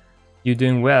India. You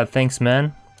doing well? Thanks,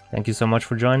 man. Thank you so much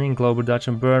for joining. Global Dutch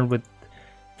and Burn with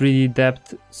 3D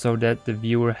depth so that the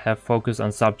viewer have focus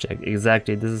on subject.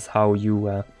 Exactly. This is how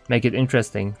you make it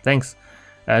interesting. Thanks.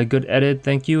 Good edit.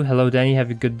 Thank you. Hello, Danny.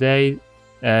 Have a good day.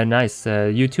 Nice.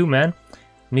 You too, man.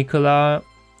 Nicola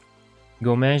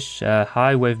Gomes.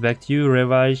 Hi. Wave back to you.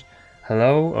 Revaj.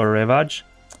 Hello. Or Revaj.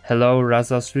 Hello,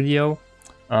 Raza Studio.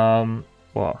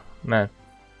 Wow, man.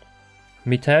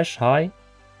 Mitesh, hi.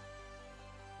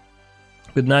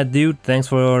 Good night, dude. Thanks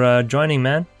for joining,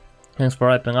 man. Thanks for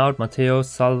helping out. Matteo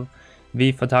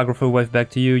Salvi, photographer, wave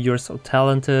back to you. You're so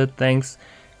talented. Thanks.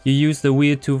 You use the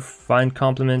wheel to find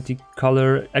complementing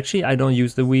color. Actually, I don't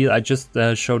use the wheel. I just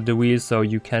showed the wheel so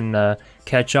you can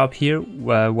catch up here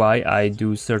why I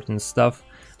do certain stuff.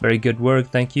 Very good work.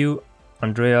 Thank you.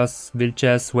 Andreas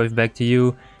Vilches, wave back to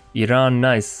you. Iran,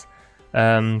 nice.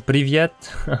 Privyet.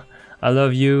 I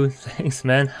love you. Thanks,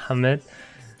 man. Hamed.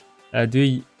 Do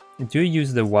you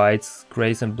use the whites,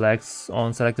 grays, and blacks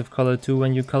on selective color too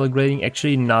when you're color grading?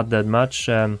 Actually, not that much.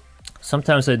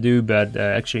 Sometimes I do, but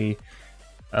actually,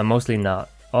 mostly not.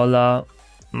 Hola,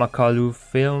 Makalu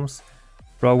Films.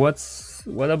 Bro,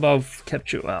 what about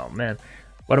Capture? Oh man,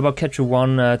 what about Capture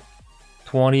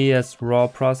 120 as RAW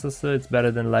processor? It's better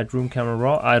than Lightroom Camera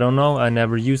Raw. I don't know. I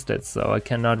never used it, so I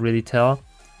cannot really tell.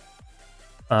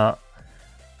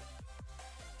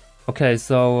 Okay,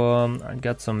 so I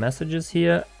got some messages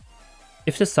here.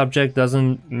 If the subject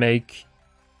doesn't make,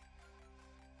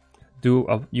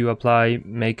 you apply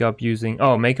makeup using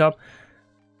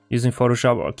using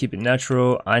Photoshop or keep it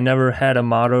natural? I never had a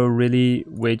model really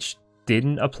which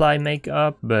didn't apply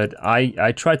makeup, but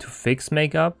I tried to fix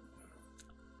makeup.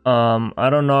 I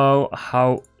don't know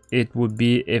how it would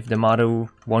be if the model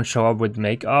won't show up with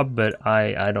makeup, but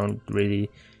I don't really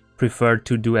prefer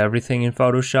to do everything in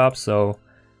Photoshop, so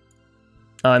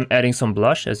I'm adding some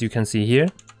blush, as you can see here.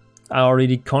 I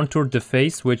already contoured the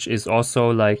face, which is also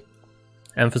like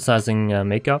emphasizing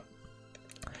makeup.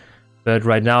 But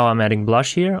right now I'm adding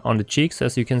blush here on the cheeks,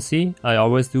 as you can see. I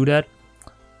always do that.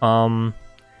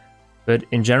 But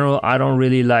in general, I don't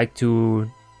really like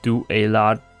to do a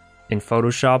lot in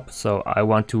Photoshop, so I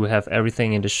want to have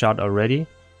everything in the shot already,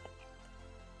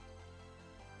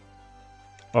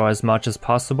 or as much as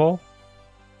possible.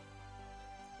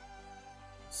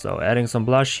 So adding some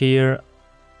blush here.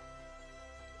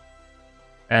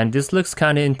 And this looks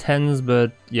kind of intense,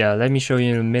 but yeah, let me show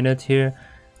you in a minute here.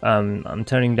 I'm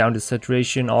turning down the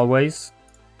saturation always.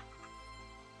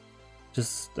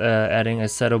 Just adding a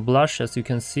shadow blush, as you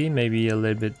can see, maybe a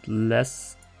little bit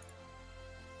less.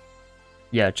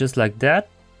 Yeah, just like that.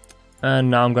 And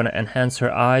now I'm gonna enhance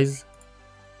her eyes.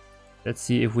 Let's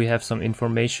see if we have some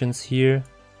informations here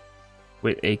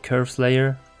with a curves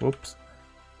layer. Whoops.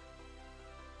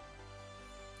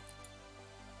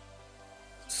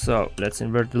 So let's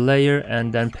invert the layer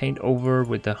and then paint over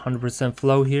with the 100%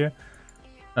 flow here.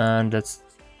 And that's,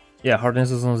 yeah,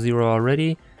 hardness is on 0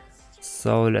 already.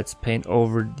 So let's paint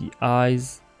over the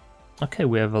eyes. Okay,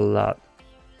 we have a lot.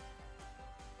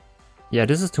 Yeah,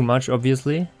 this is too much,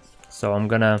 obviously. So I'm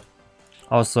gonna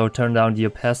also turn down the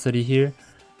opacity here.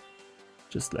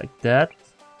 Just like that.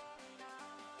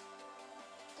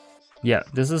 Yeah,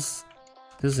 this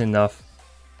is enough.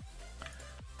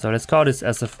 So let's call this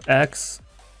SFX.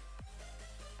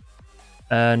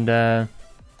 And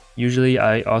usually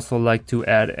I also like to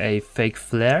add a fake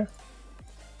flare.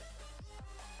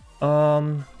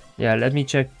 Yeah, let me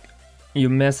check your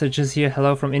messages here.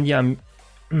 Hello from India.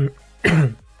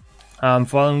 I'm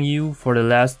following you for the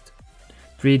last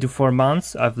 3 to 4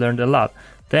 months. I've learned a lot.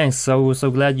 Thanks. So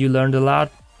glad you learned a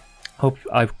lot. Hope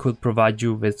I could provide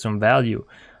you with some value.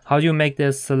 How do you make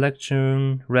this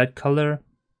selection red color?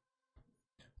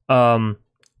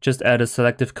 Just add a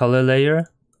selective color layer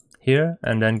here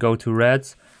and then go to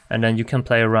reds, and then you can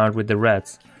play around with the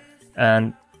reds.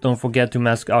 And don't forget to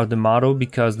mask out the model,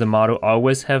 because the model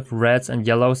always have reds and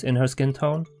yellows in her skin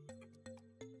tone.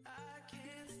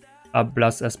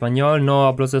 Hablas español? No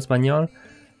hablas español.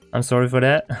 I'm sorry for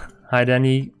that. Hi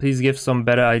Danny, please give some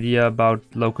better idea about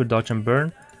local dodge and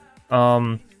burn.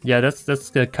 Yeah,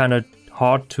 that's kind of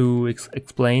hard to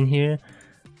explain here.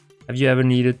 Have you ever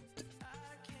needed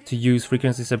to use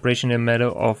frequency separation in the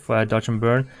middle of dodge and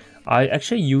burn? I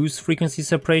actually use frequency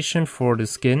separation for the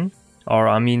skin, or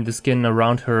I mean the skin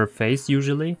around her face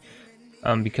usually,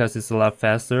 because it's a lot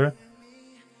faster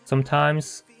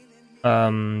sometimes.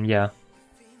 Yeah,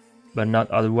 but not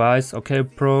otherwise. Okay,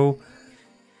 Pro,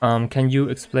 can you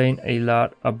explain a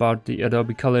lot about the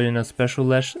Adobe Color in a special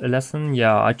lesson?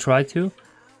 Yeah, I try to.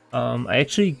 I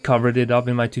actually covered it up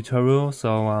in my tutorial,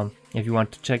 so if you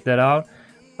want to check that out.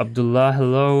 Abdullah,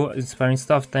 hello, inspiring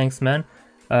stuff, thanks man.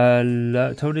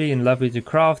 Totally in love with your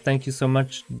craft, thank you so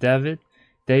much. David,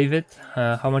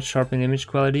 how much sharpen image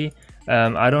quality?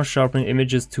 I don't sharpen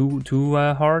images too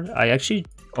hard. I actually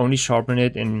only sharpen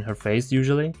it in her face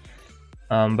usually,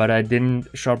 but I didn't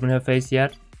sharpen her face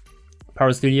yet.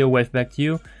 Power Studio, wave back to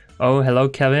you. Oh, hello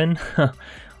Kevin.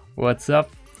 What's up?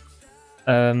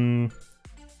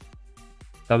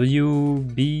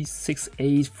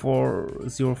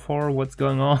 WB68404, what's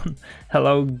going on?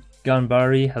 Hello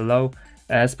Ganbari, hello.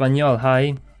 Espanol,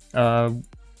 hi.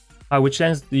 Which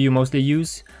lens do you mostly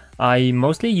use? I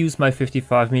mostly use my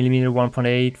 55mm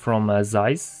 1.8 from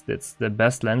Zeiss. That's the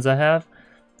best lens I have.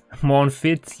 More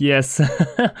fit, yes.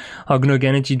 Hab genug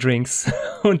Energy Drinks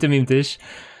unter meinem Tisch.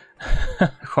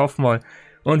 Ich hoffe mal.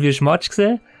 Und wie schmatsch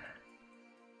gesehen?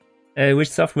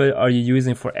 Which software are you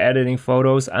using for editing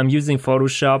photos? I'm using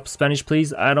Photoshop. Spanish,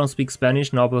 please. I don't speak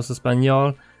Spanish. No hablo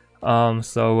español.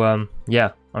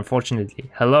 Yeah, unfortunately.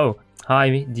 Hello. Hi,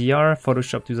 DR.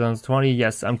 Photoshop 2020.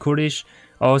 Yes, I'm Kurdish.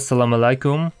 Oh, salam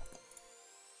alaikum.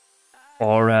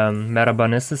 Or merhaba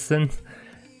nasılsın?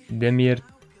 Demir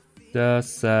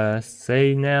das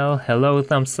Seynel. Hello,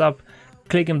 thumbs up.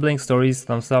 Click and blink stories.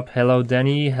 Thumbs up. Hello,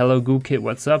 Danny. Hello, Goo Kid.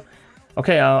 What's up?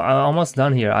 Okay, I'm almost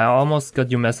done here. I almost got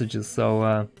your messages, so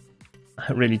I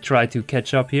really try to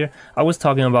catch up here. I was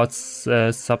talking about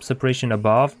sub-separation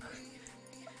above.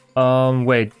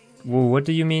 Wait, what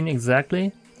do you mean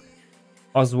exactly?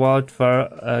 Oswald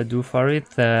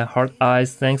Dufarit, Heart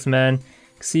Eyes, thanks man.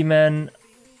 Ximena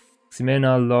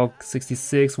Log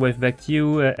 66, wave back to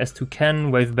you. S2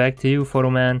 Ken, wave back to you.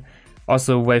 Photoman,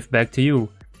 also wave back to you.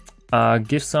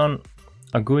 Gifson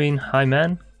Aguin, hi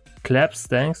man. Claps,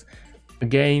 thanks. The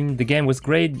game was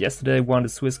great. Yesterday I won the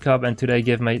Swiss Cup and today I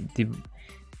gave my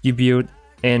debut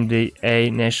in the A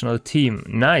national team.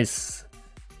 Nice.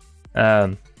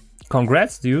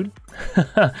 Congrats, dude.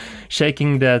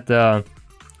 Shaking that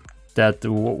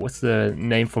what's the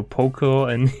name for poker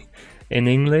in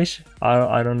English?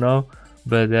 I don't know,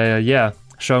 but yeah,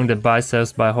 showing the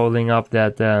biceps by holding up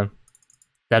that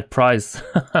prize.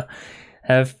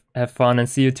 Have fun and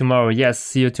see you tomorrow. Yes,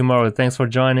 see you tomorrow. Thanks for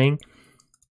joining.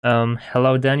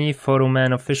 Hello Danny,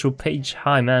 Photoman official page.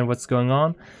 Hi man, what's going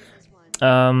on?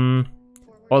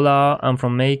 Hola, I'm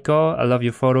from Mexico. I love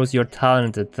your photos. You're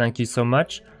talented. Thank you so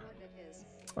much.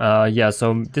 Yeah,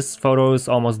 so this photo is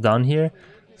almost done here.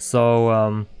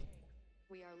 So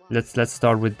let's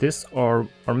start with this, or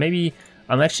maybe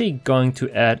I'm actually going to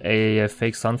add a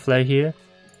fake sun flare here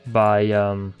by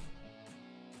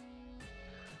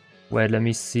wait, let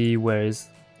me see where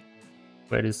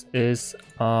this is.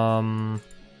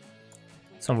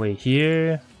 Somewhere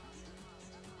here,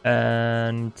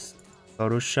 and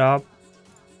Photoshop,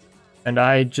 and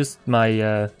I just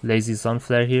my lazy sun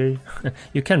flare here.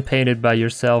 You can paint it by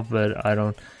yourself, but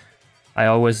I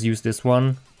always use this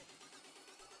one.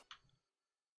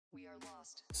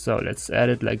 So let's add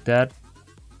it like that,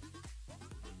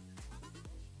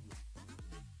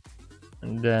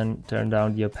 and then turn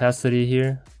down the opacity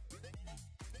here.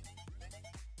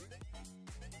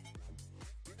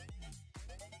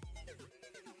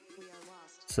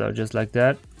 So just like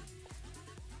that,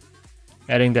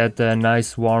 adding that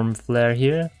nice warm flare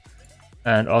here,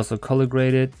 and also color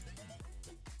grade it,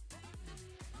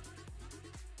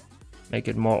 make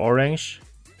it more orange.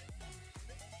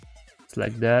 It's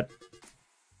like that.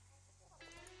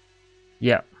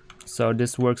 Yeah, so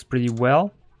this works pretty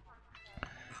well.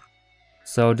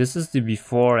 So this is the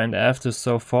before and after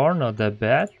so far, not that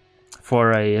bad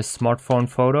for a smartphone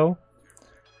photo.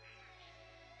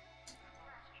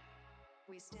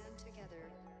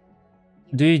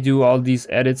 Do you do all these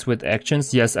edits with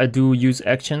actions? Yes, I do use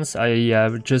actions. I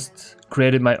just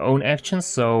created my own actions,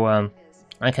 so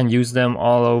I can use them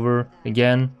all over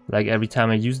again, like every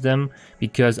time I use them,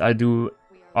 because I do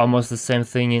almost the same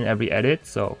thing in every edit.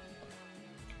 So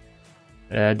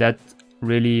that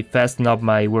really fastened up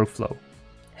my workflow.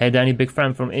 Hey Dani, big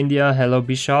fan from India. Hello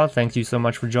Bishal, thank you so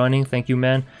much for joining. Thank you,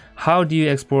 man. How do you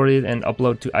export it and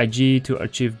upload to IG to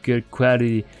achieve good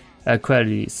quality?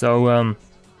 So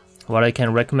what I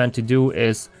can recommend to do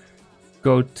is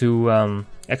go to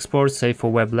export, save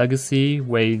for web legacy,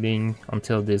 waiting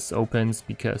until this opens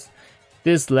because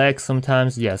this lags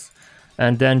sometimes, yes.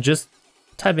 And then just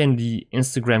type in the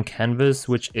Instagram canvas,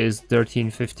 which is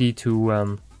 1350 to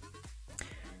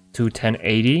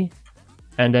 1080,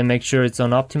 and then make sure it's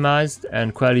on optimized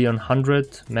and quality on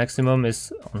 100, maximum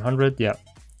is on 100, yeah.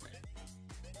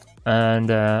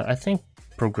 And I think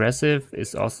progressive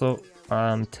is also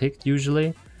ticked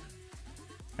usually,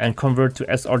 and convert to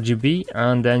sRGB,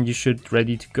 and then you should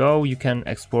ready to go. You can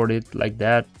export it like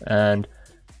that, and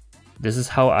this is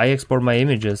how I export my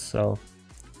images. So,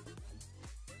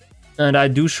 and I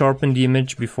do sharpen the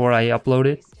image before I upload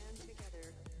it.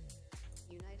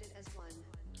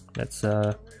 Let's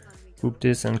group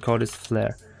this and call this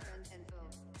flare.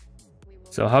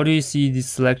 So how do you see the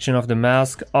selection of the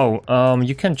mask? Oh,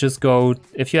 you can just go,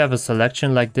 if you have a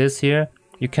selection like this here,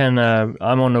 you can,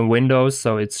 I'm on a Windows,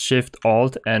 so it's Shift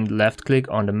Alt and left click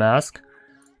on the mask.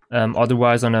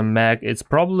 Otherwise on a Mac, it's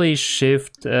probably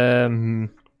Shift the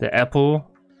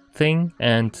Apple thing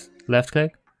and left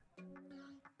click.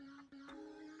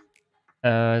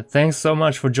 Thanks so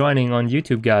much for joining on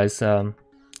YouTube, guys. And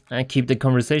keep the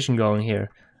conversation going here.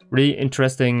 Really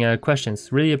interesting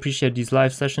questions. Really appreciate these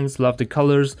live sessions. Love the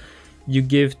colors you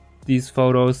give these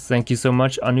photos. Thank you so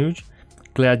much, Anuj.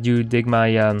 Glad you dig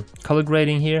my color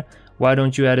grading here. Why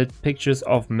don't you edit pictures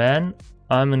of men?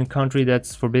 I'm in a country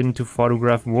that's forbidden to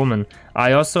photograph women.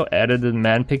 I also edited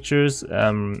man pictures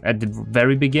at the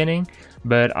very beginning,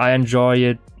 but I enjoy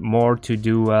it more to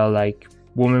do like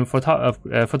woman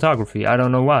photography. I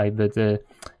don't know why, but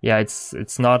yeah,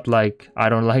 it's not like I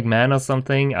don't like man or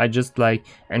something. I just like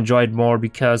enjoy it more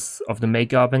because of the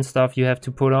makeup and stuff you have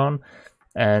to put on,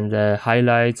 and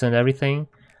highlights and everything.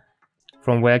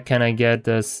 From where can I get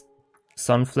this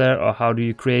sun flare, or how do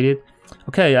you create it?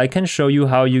 Okay, I can show you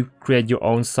how you create your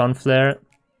own sun flare.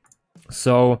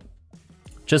 So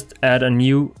just add a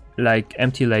new like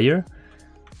empty layer,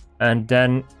 and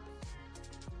then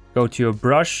go to your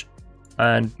brush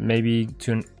and maybe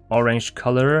to an orange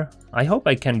color. I hope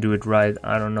I can do it right,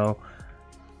 I don't know.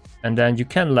 And then you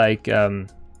can like have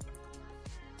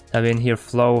in here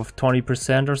flow of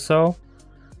 20% or so.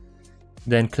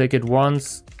 Then click it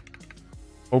once,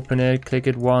 open it, click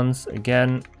it once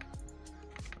again,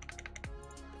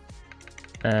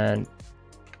 and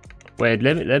wait,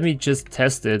 let me just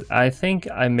test it. I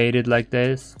think I made it like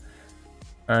this,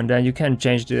 and then you can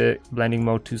change the blending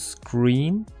mode to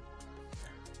screen,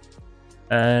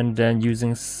 and then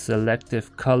using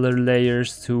selective color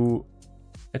layers to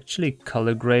actually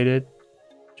color grade it,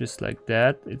 just like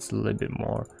that. It's a little bit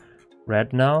more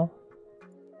red now,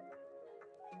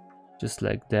 just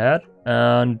like that.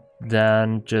 And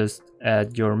then just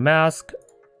add your mask.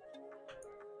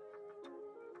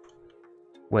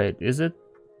 Wait, is it?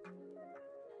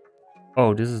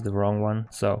 Oh, this is the wrong one.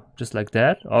 So just like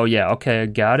that. Oh yeah, okay, I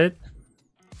got it.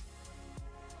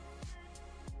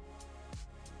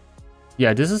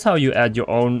 Yeah, this is how you add your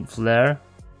own flare,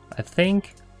 I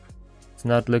think. It's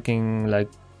not looking like...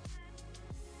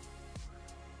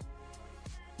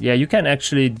 Yeah, you can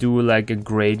actually do like a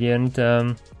gradient,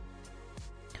 one.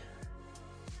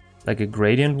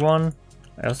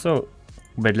 I also...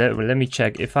 But let me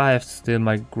check if I have still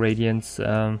my gradients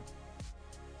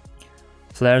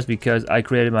flares, because I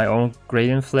created my own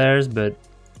gradient flares, but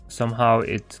somehow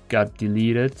it got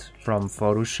deleted from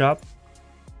Photoshop.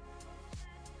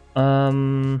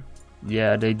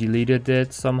 Yeah, they deleted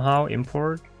it somehow.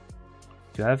 Import.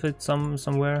 Do you have it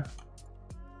somewhere?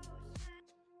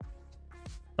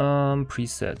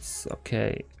 Presets.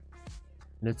 Okay.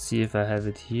 Let's see if I have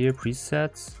it here.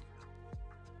 Presets.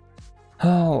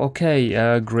 Oh,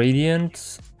 okay.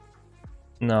 Gradients.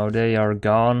 No, they are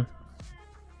gone.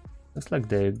 Looks like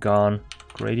they're gone.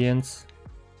 Gradients.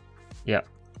 Yeah.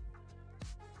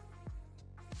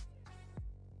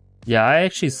 Yeah, I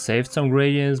actually saved some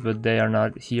gradients, but they are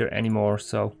not here anymore.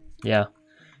 So yeah.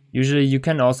 Usually you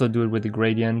can also do it with the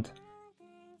gradient.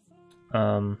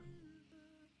 Where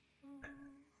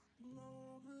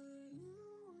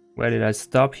did I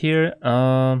stop here?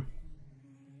 Man,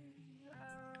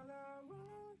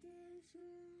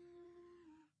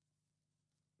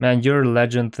 you're a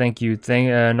legend. Thank you.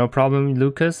 No problem,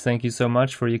 Lucas. Thank you so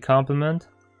much for your compliment.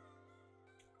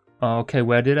 Okay,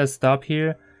 where did I stop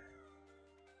here?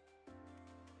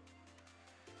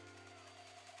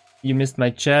 You missed my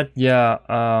chat? Yeah,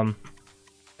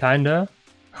 kinda.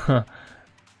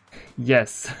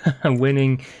 Yes,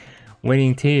 winning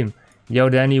team. Yo,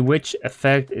 Danny, which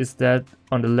effect is that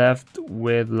on the left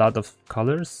with a lot of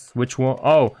colors? Which one?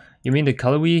 Oh, you mean the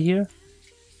color wheel here?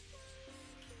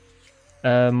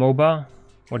 MOBA?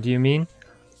 What do you mean?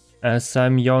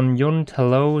 Simon Yun,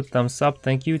 hello, thumbs up,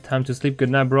 thank you. Time to sleep.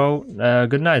 Good night, bro.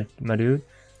 Good night, my dude.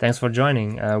 Thanks for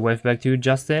joining. Wave back to you,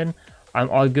 Justin. I'm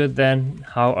all good then.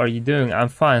 How are you doing? I'm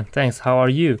fine, thanks. How are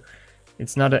you?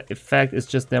 It's not an effect, it's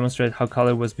just demonstrate how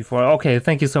color was before. Okay,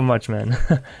 thank you so much, man.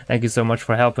 Thank you so much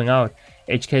for helping out.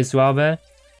 HK Suave,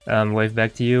 wave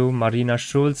back to you. Marina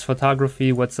Schulz,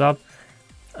 photography, what's up?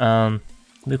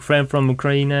 Big friend from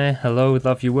Ukraine, hello,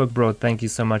 love your work, bro. Thank you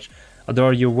so much.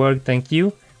 Adore your work, thank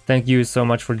you. Thank you so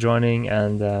much for joining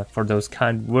and for those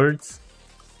kind words.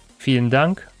 Vielen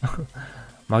Dank.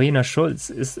 Marina Schulz,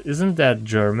 isn't that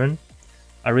German?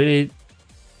 I'm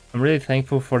really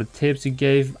thankful for the tips you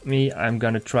gave me. I'm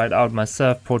gonna try it out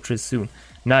myself. Portraits soon.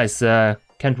 Nice.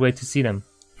 Can't wait to see them.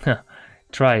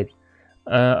 Try it.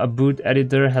 A boot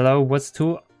editor. Hello. What's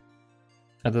tool?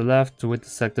 At the left with the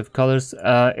selective colors.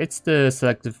 It's the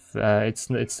selective. It's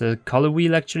the color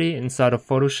wheel actually inside of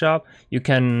Photoshop. You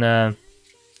can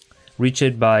reach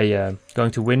it by going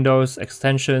to Windows,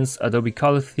 Extensions, Adobe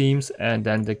Color Themes, and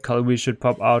then the color wheel should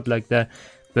pop out like that.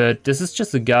 But this is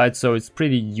just a guide, so it's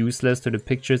pretty useless to the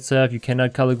picture itself. You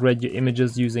cannot color grade your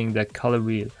images using the color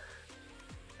wheel.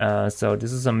 So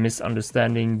this is a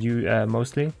misunderstanding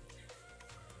mostly.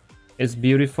 It's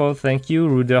beautiful, thank you,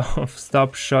 Rudolph.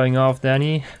 Stop showing off,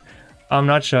 Danny. I'm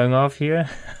not showing off here.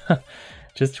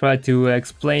 Just try to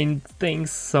explain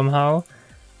things somehow.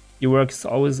 Your work is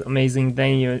always amazing,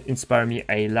 Danny. You inspire me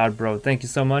a lot, bro. Thank you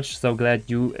so much. So glad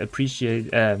you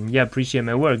appreciate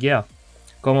my work, yeah.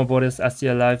 ¿Cómo puedes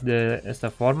hacer live de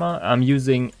esta forma? I'm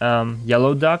using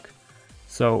Yellow Duck,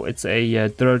 so it's a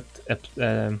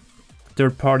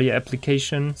third-party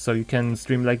application, so you can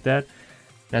stream like that.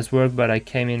 Nice work, but I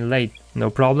came in late. No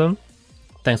problem.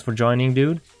 Thanks for joining,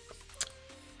 dude.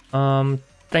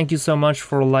 Thank you so much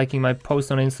for liking my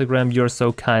post on Instagram. You're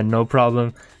so kind. No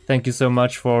problem. Thank you so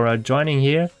much for joining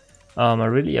here. I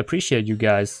really appreciate you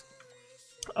guys.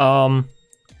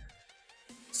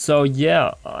 So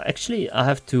yeah, actually I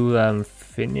have to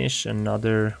finish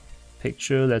another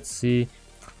picture. Let's see.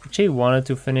 Actually wanted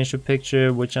to finish a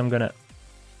picture, which I'm gonna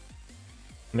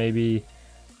maybe...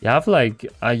 Yeah,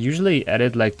 I usually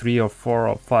edit like 3 or 4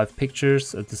 or 5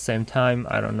 pictures at the same time.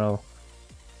 I don't know.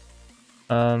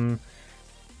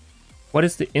 What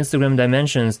is the Instagram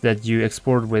dimensions that you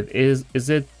export with? Is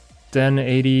it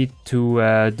 1080 to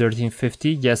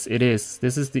 1350? Yes, it is.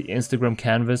 This is the Instagram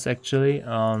canvas actually.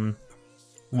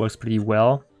 Works pretty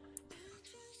well.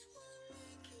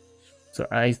 So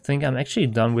I think I'm actually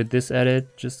done with this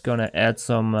edit. Just gonna add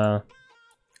some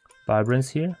vibrance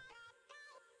here.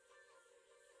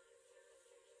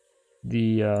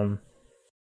 The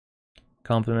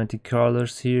complementing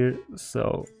colors here.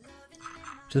 So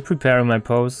just preparing my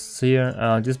posts here,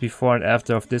 just before and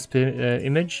after of this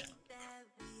image.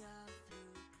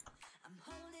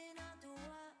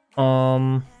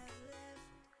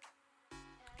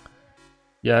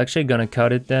 Yeah, actually gonna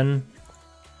cut it then.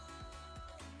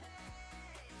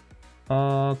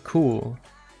 Cool.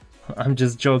 I'm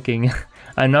just joking.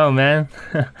 I know, man.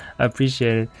 I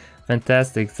appreciate it.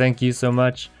 Fantastic. Thank you so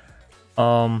much.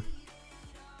 Hello,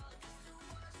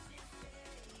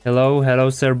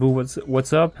 Serbu.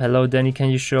 What's up? Hello, Danny. Can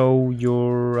you show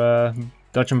your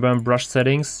Dodge and Burn brush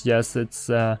settings? Yes, it's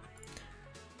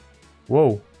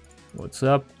whoa. What's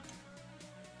up?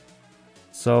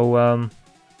 So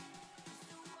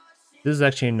this is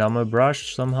actually not my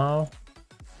brush somehow.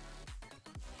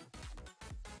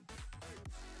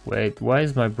 Wait, why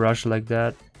is my brush like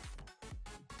that?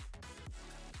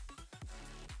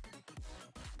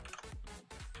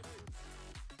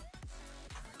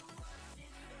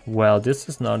 Well, this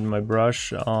is not my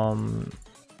brush.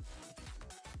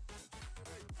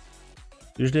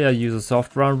 Usually I use a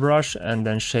soft round brush and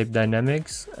then shape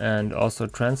dynamics and also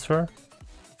transfer.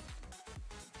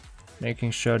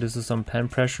 Making sure this is on pen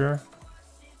pressure.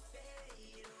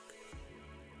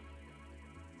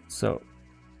 So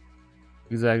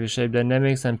exactly, shape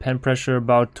dynamics and pen pressure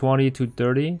about 20 to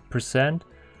 30%.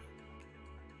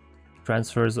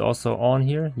 Transfer is also on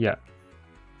here, yeah.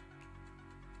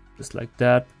 Just like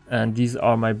that. And these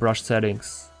are my brush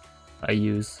settings I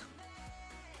use.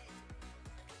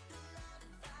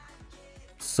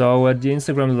 So the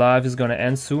Instagram live is gonna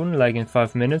end soon, like in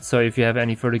 5 minutes. So if you have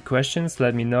any further questions,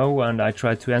 let me know and I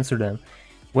try to answer them.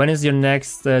 When is your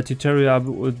next tutorial? I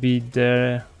would be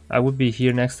there. I would be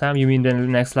here next time. You mean the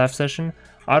next live session?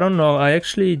 I don't know. I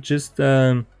actually just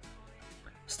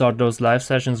start those live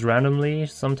sessions randomly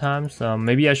sometimes.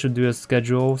 Maybe I should do a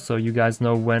schedule so you guys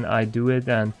know when I do it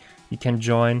and you can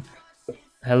join.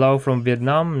 Hello from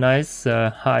Vietnam. Nice.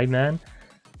 Hi, man.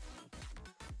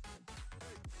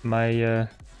 My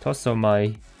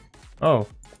oh,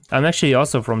 I'm actually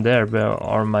also from there. Where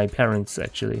are my parents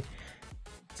actually?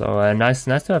 So nice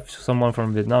to have someone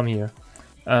from Vietnam here.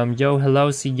 Yo, hello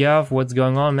Sigav, what's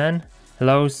going on, man?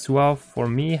 Hello Suave for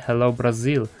me. Hello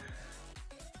Brazil.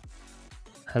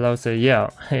 Hello, say yeah.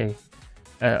 Hey,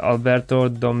 Alberto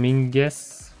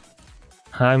Dominguez.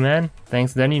 Hi, man.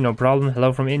 Thanks, Danny. No problem.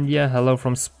 Hello from India. Hello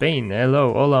from Spain.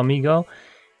 Hello, hola amigo.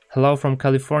 Hello from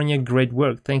California. Great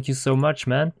work. Thank you so much,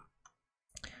 man.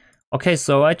 Okay,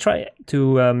 so I try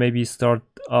to maybe start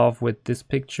off with this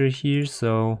picture here.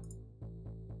 So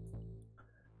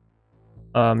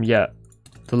yeah,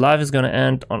 the live is gonna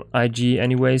end on IG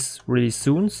anyways really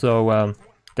soon. So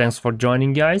thanks for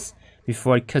joining, guys.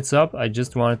 Before it cuts up, I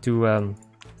just wanted to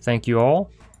thank you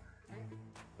all.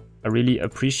 I really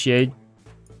appreciate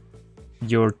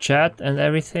your chat and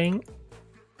everything.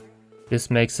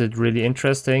 This makes it really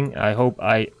interesting. I hope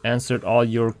I answered all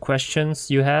your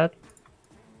questions you had.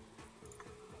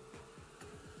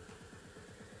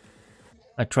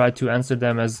 I try to answer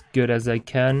them as good as I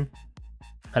can.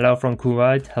 Hello from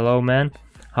Kuwait. Hello, man.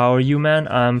 How are you, man?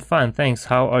 I'm fine, thanks.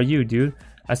 How are you, dude?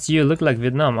 I see you look like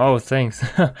Vietnam. Oh, thanks.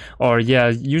 Or yeah,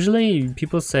 usually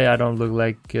people say I don't look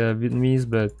like Vietnamese,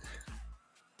 but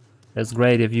that's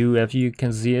great if you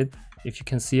can see it. If you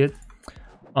can see it.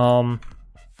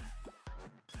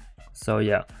 So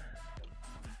yeah,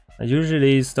 I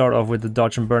usually start off with the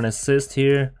dodge and burn assist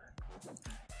here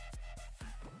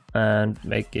and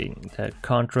making that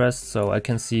contrast so I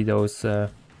can see those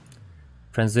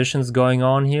transitions going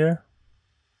on here.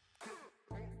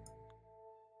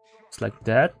 It's like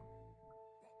that.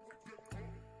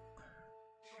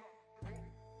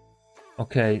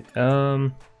 Okay,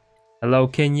 hello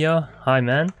Kenya. Hi,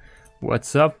 man.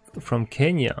 What's up from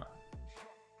Kenya?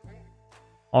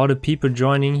 All the people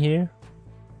joining here.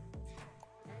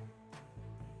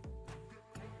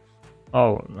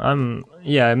 Oh,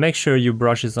 yeah, make sure your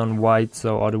brush is on white,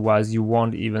 so otherwise you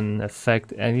won't even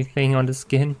affect anything on the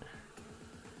skin.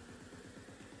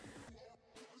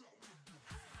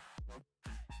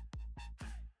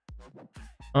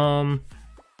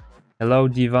 Hello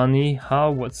Divani,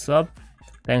 what's up?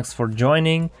 Thanks for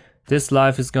joining. This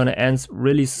live is gonna end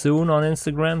really soon on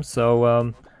Instagram,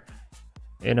 so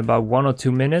in about 1 or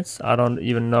 2 minutes. I don't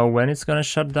even know when it's gonna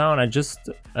shut down. I just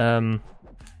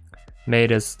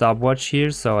made a stopwatch here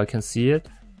so I can see it,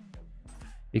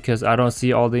 because I don't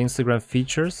see all the Instagram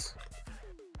features.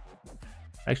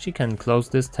 Actually can close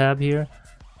this tab here.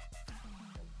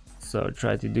 So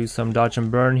try to do some dodge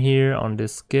and burn here on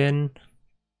this skin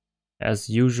as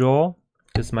usual.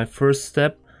 This is my first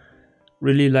step.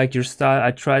 Really like your style.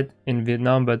 I tried in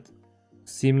Vietnam, but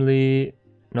seemingly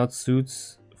not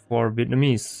suits for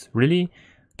Vietnamese. Really?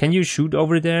 Can you shoot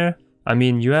over there? I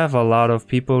mean, you have a lot of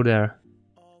people there.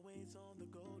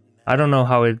 I don't know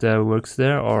how it works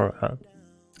there, or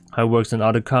how it works in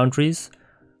other countries.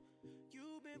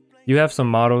 You have some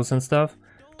models and stuff.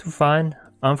 Too fine.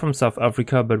 I'm from South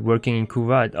Africa, but working in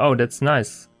Kuwait. Oh, that's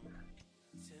nice.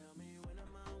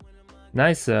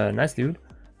 Nice, nice dude.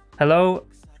 Hello,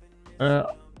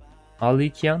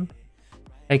 Alikian.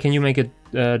 Hey, can you make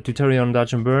a tutorial on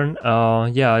dodge and burn?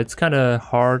 Yeah, it's kind of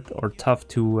hard or tough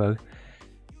to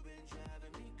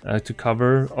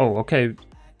cover. Oh, okay.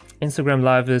 Instagram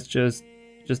Live is just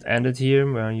ended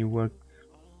here where you work.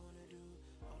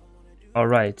 All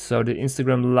right, so the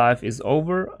Instagram Live is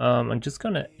over. I'm just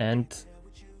gonna end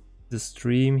the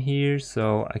stream here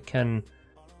so I can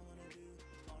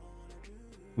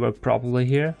work properly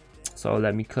here. So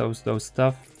let me close those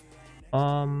stuff.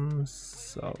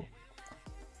 So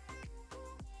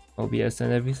OBS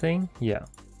and everything, yeah.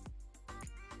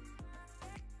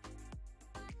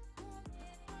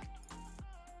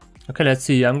 Okay, let's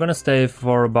see. I'm gonna stay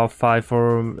for about 5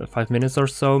 minutes or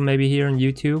so, maybe here on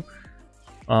YouTube.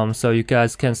 So you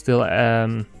guys can still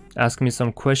ask me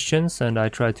some questions and I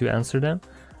try to answer them.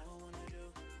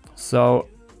 So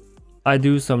I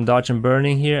do some dodge and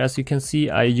burning here. As you can see,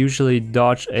 I usually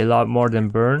dodge a lot more than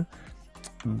burn,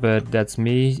 but that's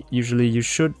me. Usually you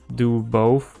should do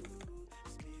both.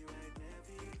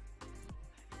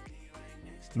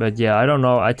 But yeah, I don't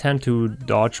know, I tend to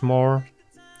dodge more.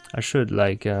 I should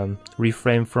like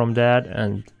reframe from that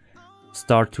and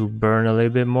start to burn a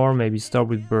little bit more. Maybe start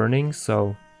with burning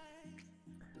so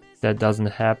that doesn't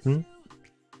happen.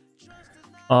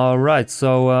 Alright,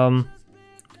 so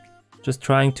just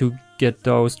trying to get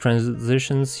those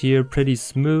transitions here pretty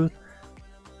smooth.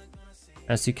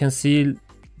 As you can see,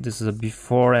 this is a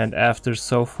before and after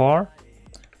so far.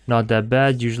 Not that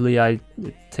bad. Usually it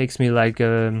takes me like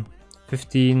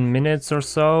 15 minutes or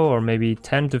so, or maybe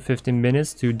 10 to 15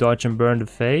 minutes to dodge and burn the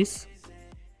face.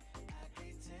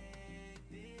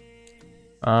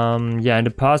 Yeah, in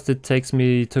the past it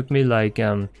took me like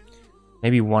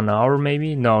maybe 1 hour,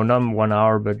 maybe no, not 1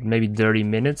 hour, but maybe 30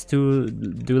 minutes to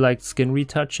do like skin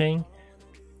retouching.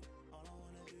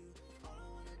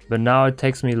 But now it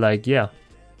takes me like, yeah,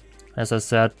 as I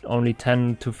said, only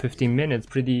 10 to 15 minutes.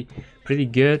 Pretty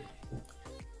good.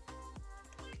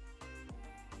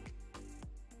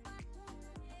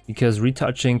 Because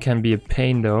retouching can be a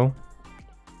pain though.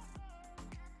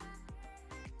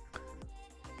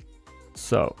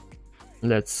 So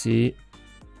let's see,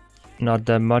 not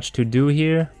that much to do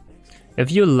here.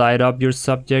 If you light up your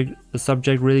subject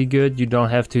really good, you don't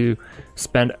have to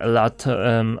spend a lot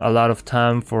of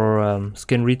time for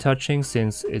skin retouching,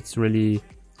 since it's really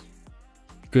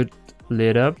good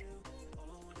lit up.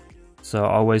 So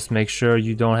always make sure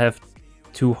you don't have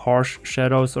too harsh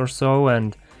shadows or so,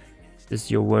 and this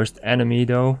is your worst enemy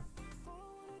though.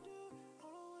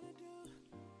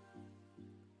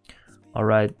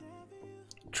 Alright,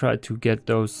 try to get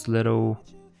those little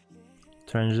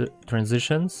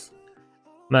transitions.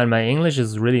 Man, my English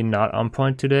is really not on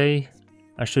point today.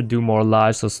 I should do more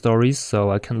lives or stories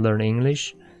so I can learn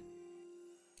English.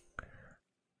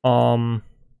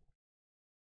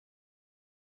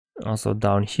 Also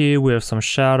down here we have some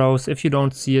shadows. If you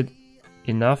don't see it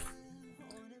enough,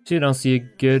 if you don't see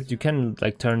it good, you can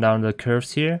like turn down the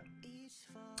curves here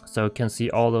so you can see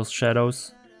all those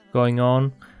shadows going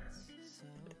on.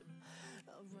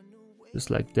 Just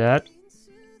like that.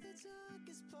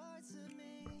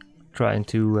 Trying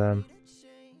to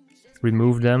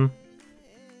remove them.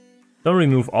 Don't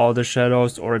remove all the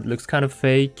shadows or it looks kind of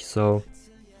fake, so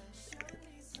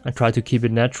I try to keep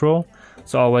it natural.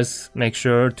 So always make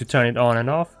sure to turn it on and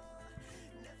off,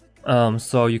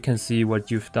 so you can see what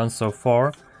you've done so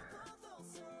far.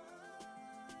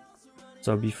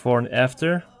 So before and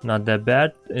after, not that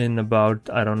bad, in about,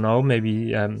 I don't know,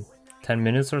 maybe 10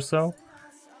 minutes or so.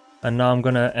 And now I'm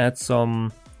gonna add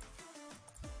some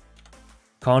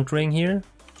contouring here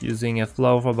using a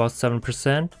flow of about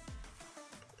 7%.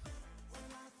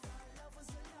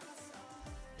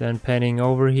 Then painting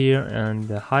over here and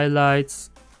the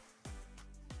highlights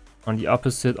on the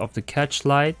opposite of the catch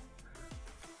light.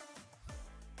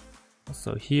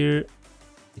 So here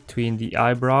between the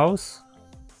eyebrows.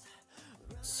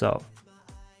 So,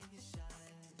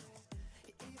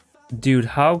 dude,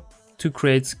 how to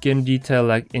create skin detail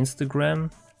like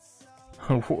Instagram?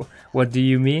 What do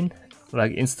you mean?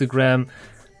 Like Instagram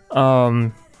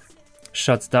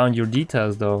shuts down your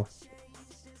details though.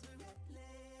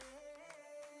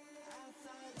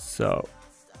 So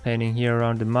painting here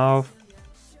around the mouth,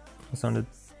 it's on the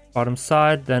bottom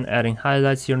side, then adding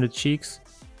highlights here on the cheeks.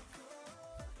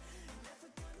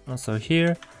 Also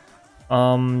here,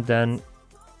 then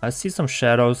I see some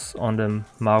shadows on the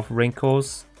mouth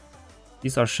wrinkles.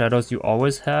 These are shadows you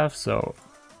always have, so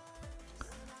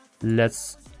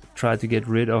let's try to get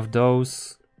rid of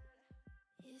those.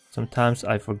 Sometimes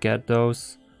I forget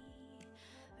those.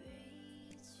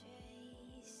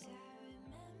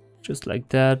 Just like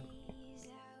that.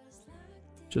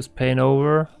 just paint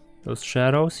over those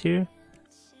shadows here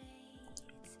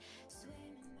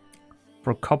for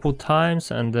a couple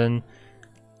times, and then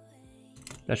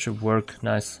that should work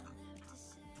nice.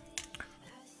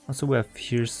 Also, we have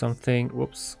here something.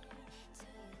 Whoops.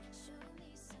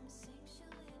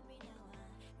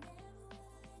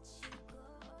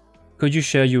 Could you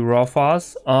share your raw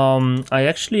files? I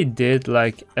actually did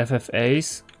like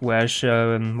FFAs where I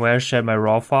share my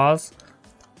raw files,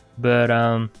 but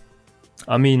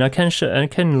I mean, I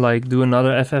can like do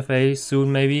another FFA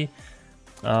soon, maybe.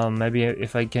 Maybe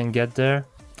if I can get there,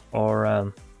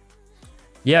 or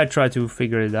yeah, I try to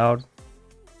figure it out.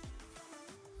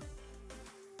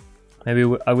 Maybe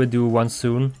I would do one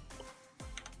soon.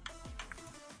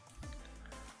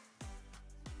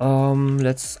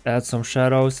 Let's add some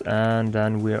shadows, and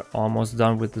then we're almost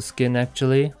done with the skin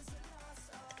actually.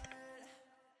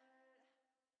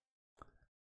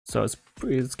 So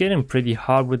it's getting pretty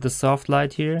hot with the soft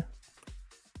light here.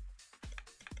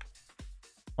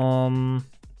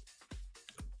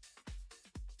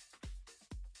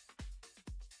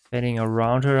 Painting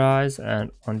around her eyes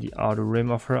and on the outer rim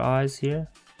of her eyes here.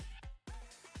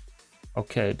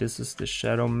 Okay, this is the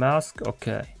shadow mask.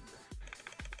 Okay.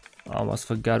 I almost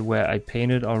forgot where I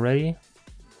painted already.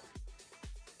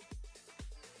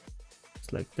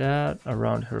 Just like that,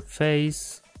 around her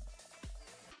face.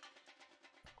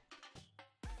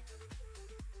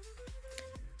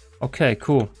 Okay,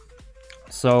 cool.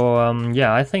 So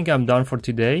yeah, I think I'm done for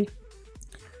today.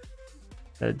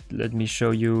 Let me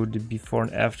show you the before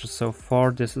and after so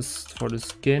far. This is for the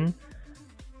skin.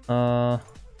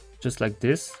 Just like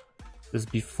this. This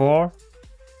before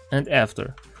and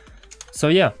after. So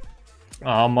yeah.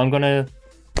 I'm gonna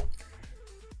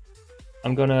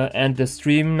end the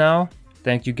stream now.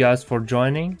 Thank you guys for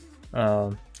joining.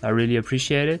 I really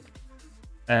appreciate it,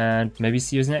 and maybe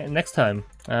see you next time.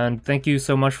 And thank you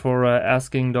so much for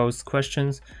asking those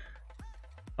questions.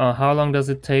 How long does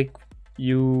it take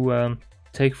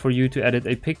for you to edit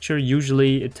a picture?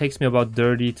 Usually it takes me about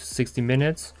 30 to 60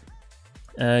 minutes,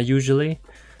 usually,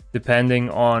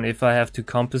 depending on if I have to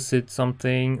composite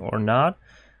something or not.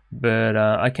 But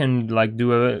I can like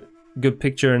do a good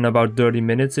picture in about 30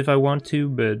 minutes if I want to,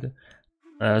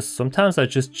 but sometimes I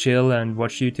just chill and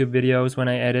watch YouTube videos when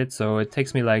I edit, so it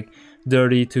takes me like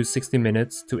 30 to 60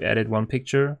 minutes to edit one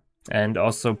picture and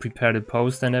also prepare the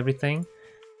post and everything.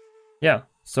 Yeah,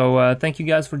 so thank you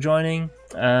guys for joining,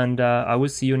 and I will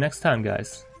see you next time,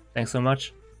 guys. Thanks so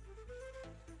much.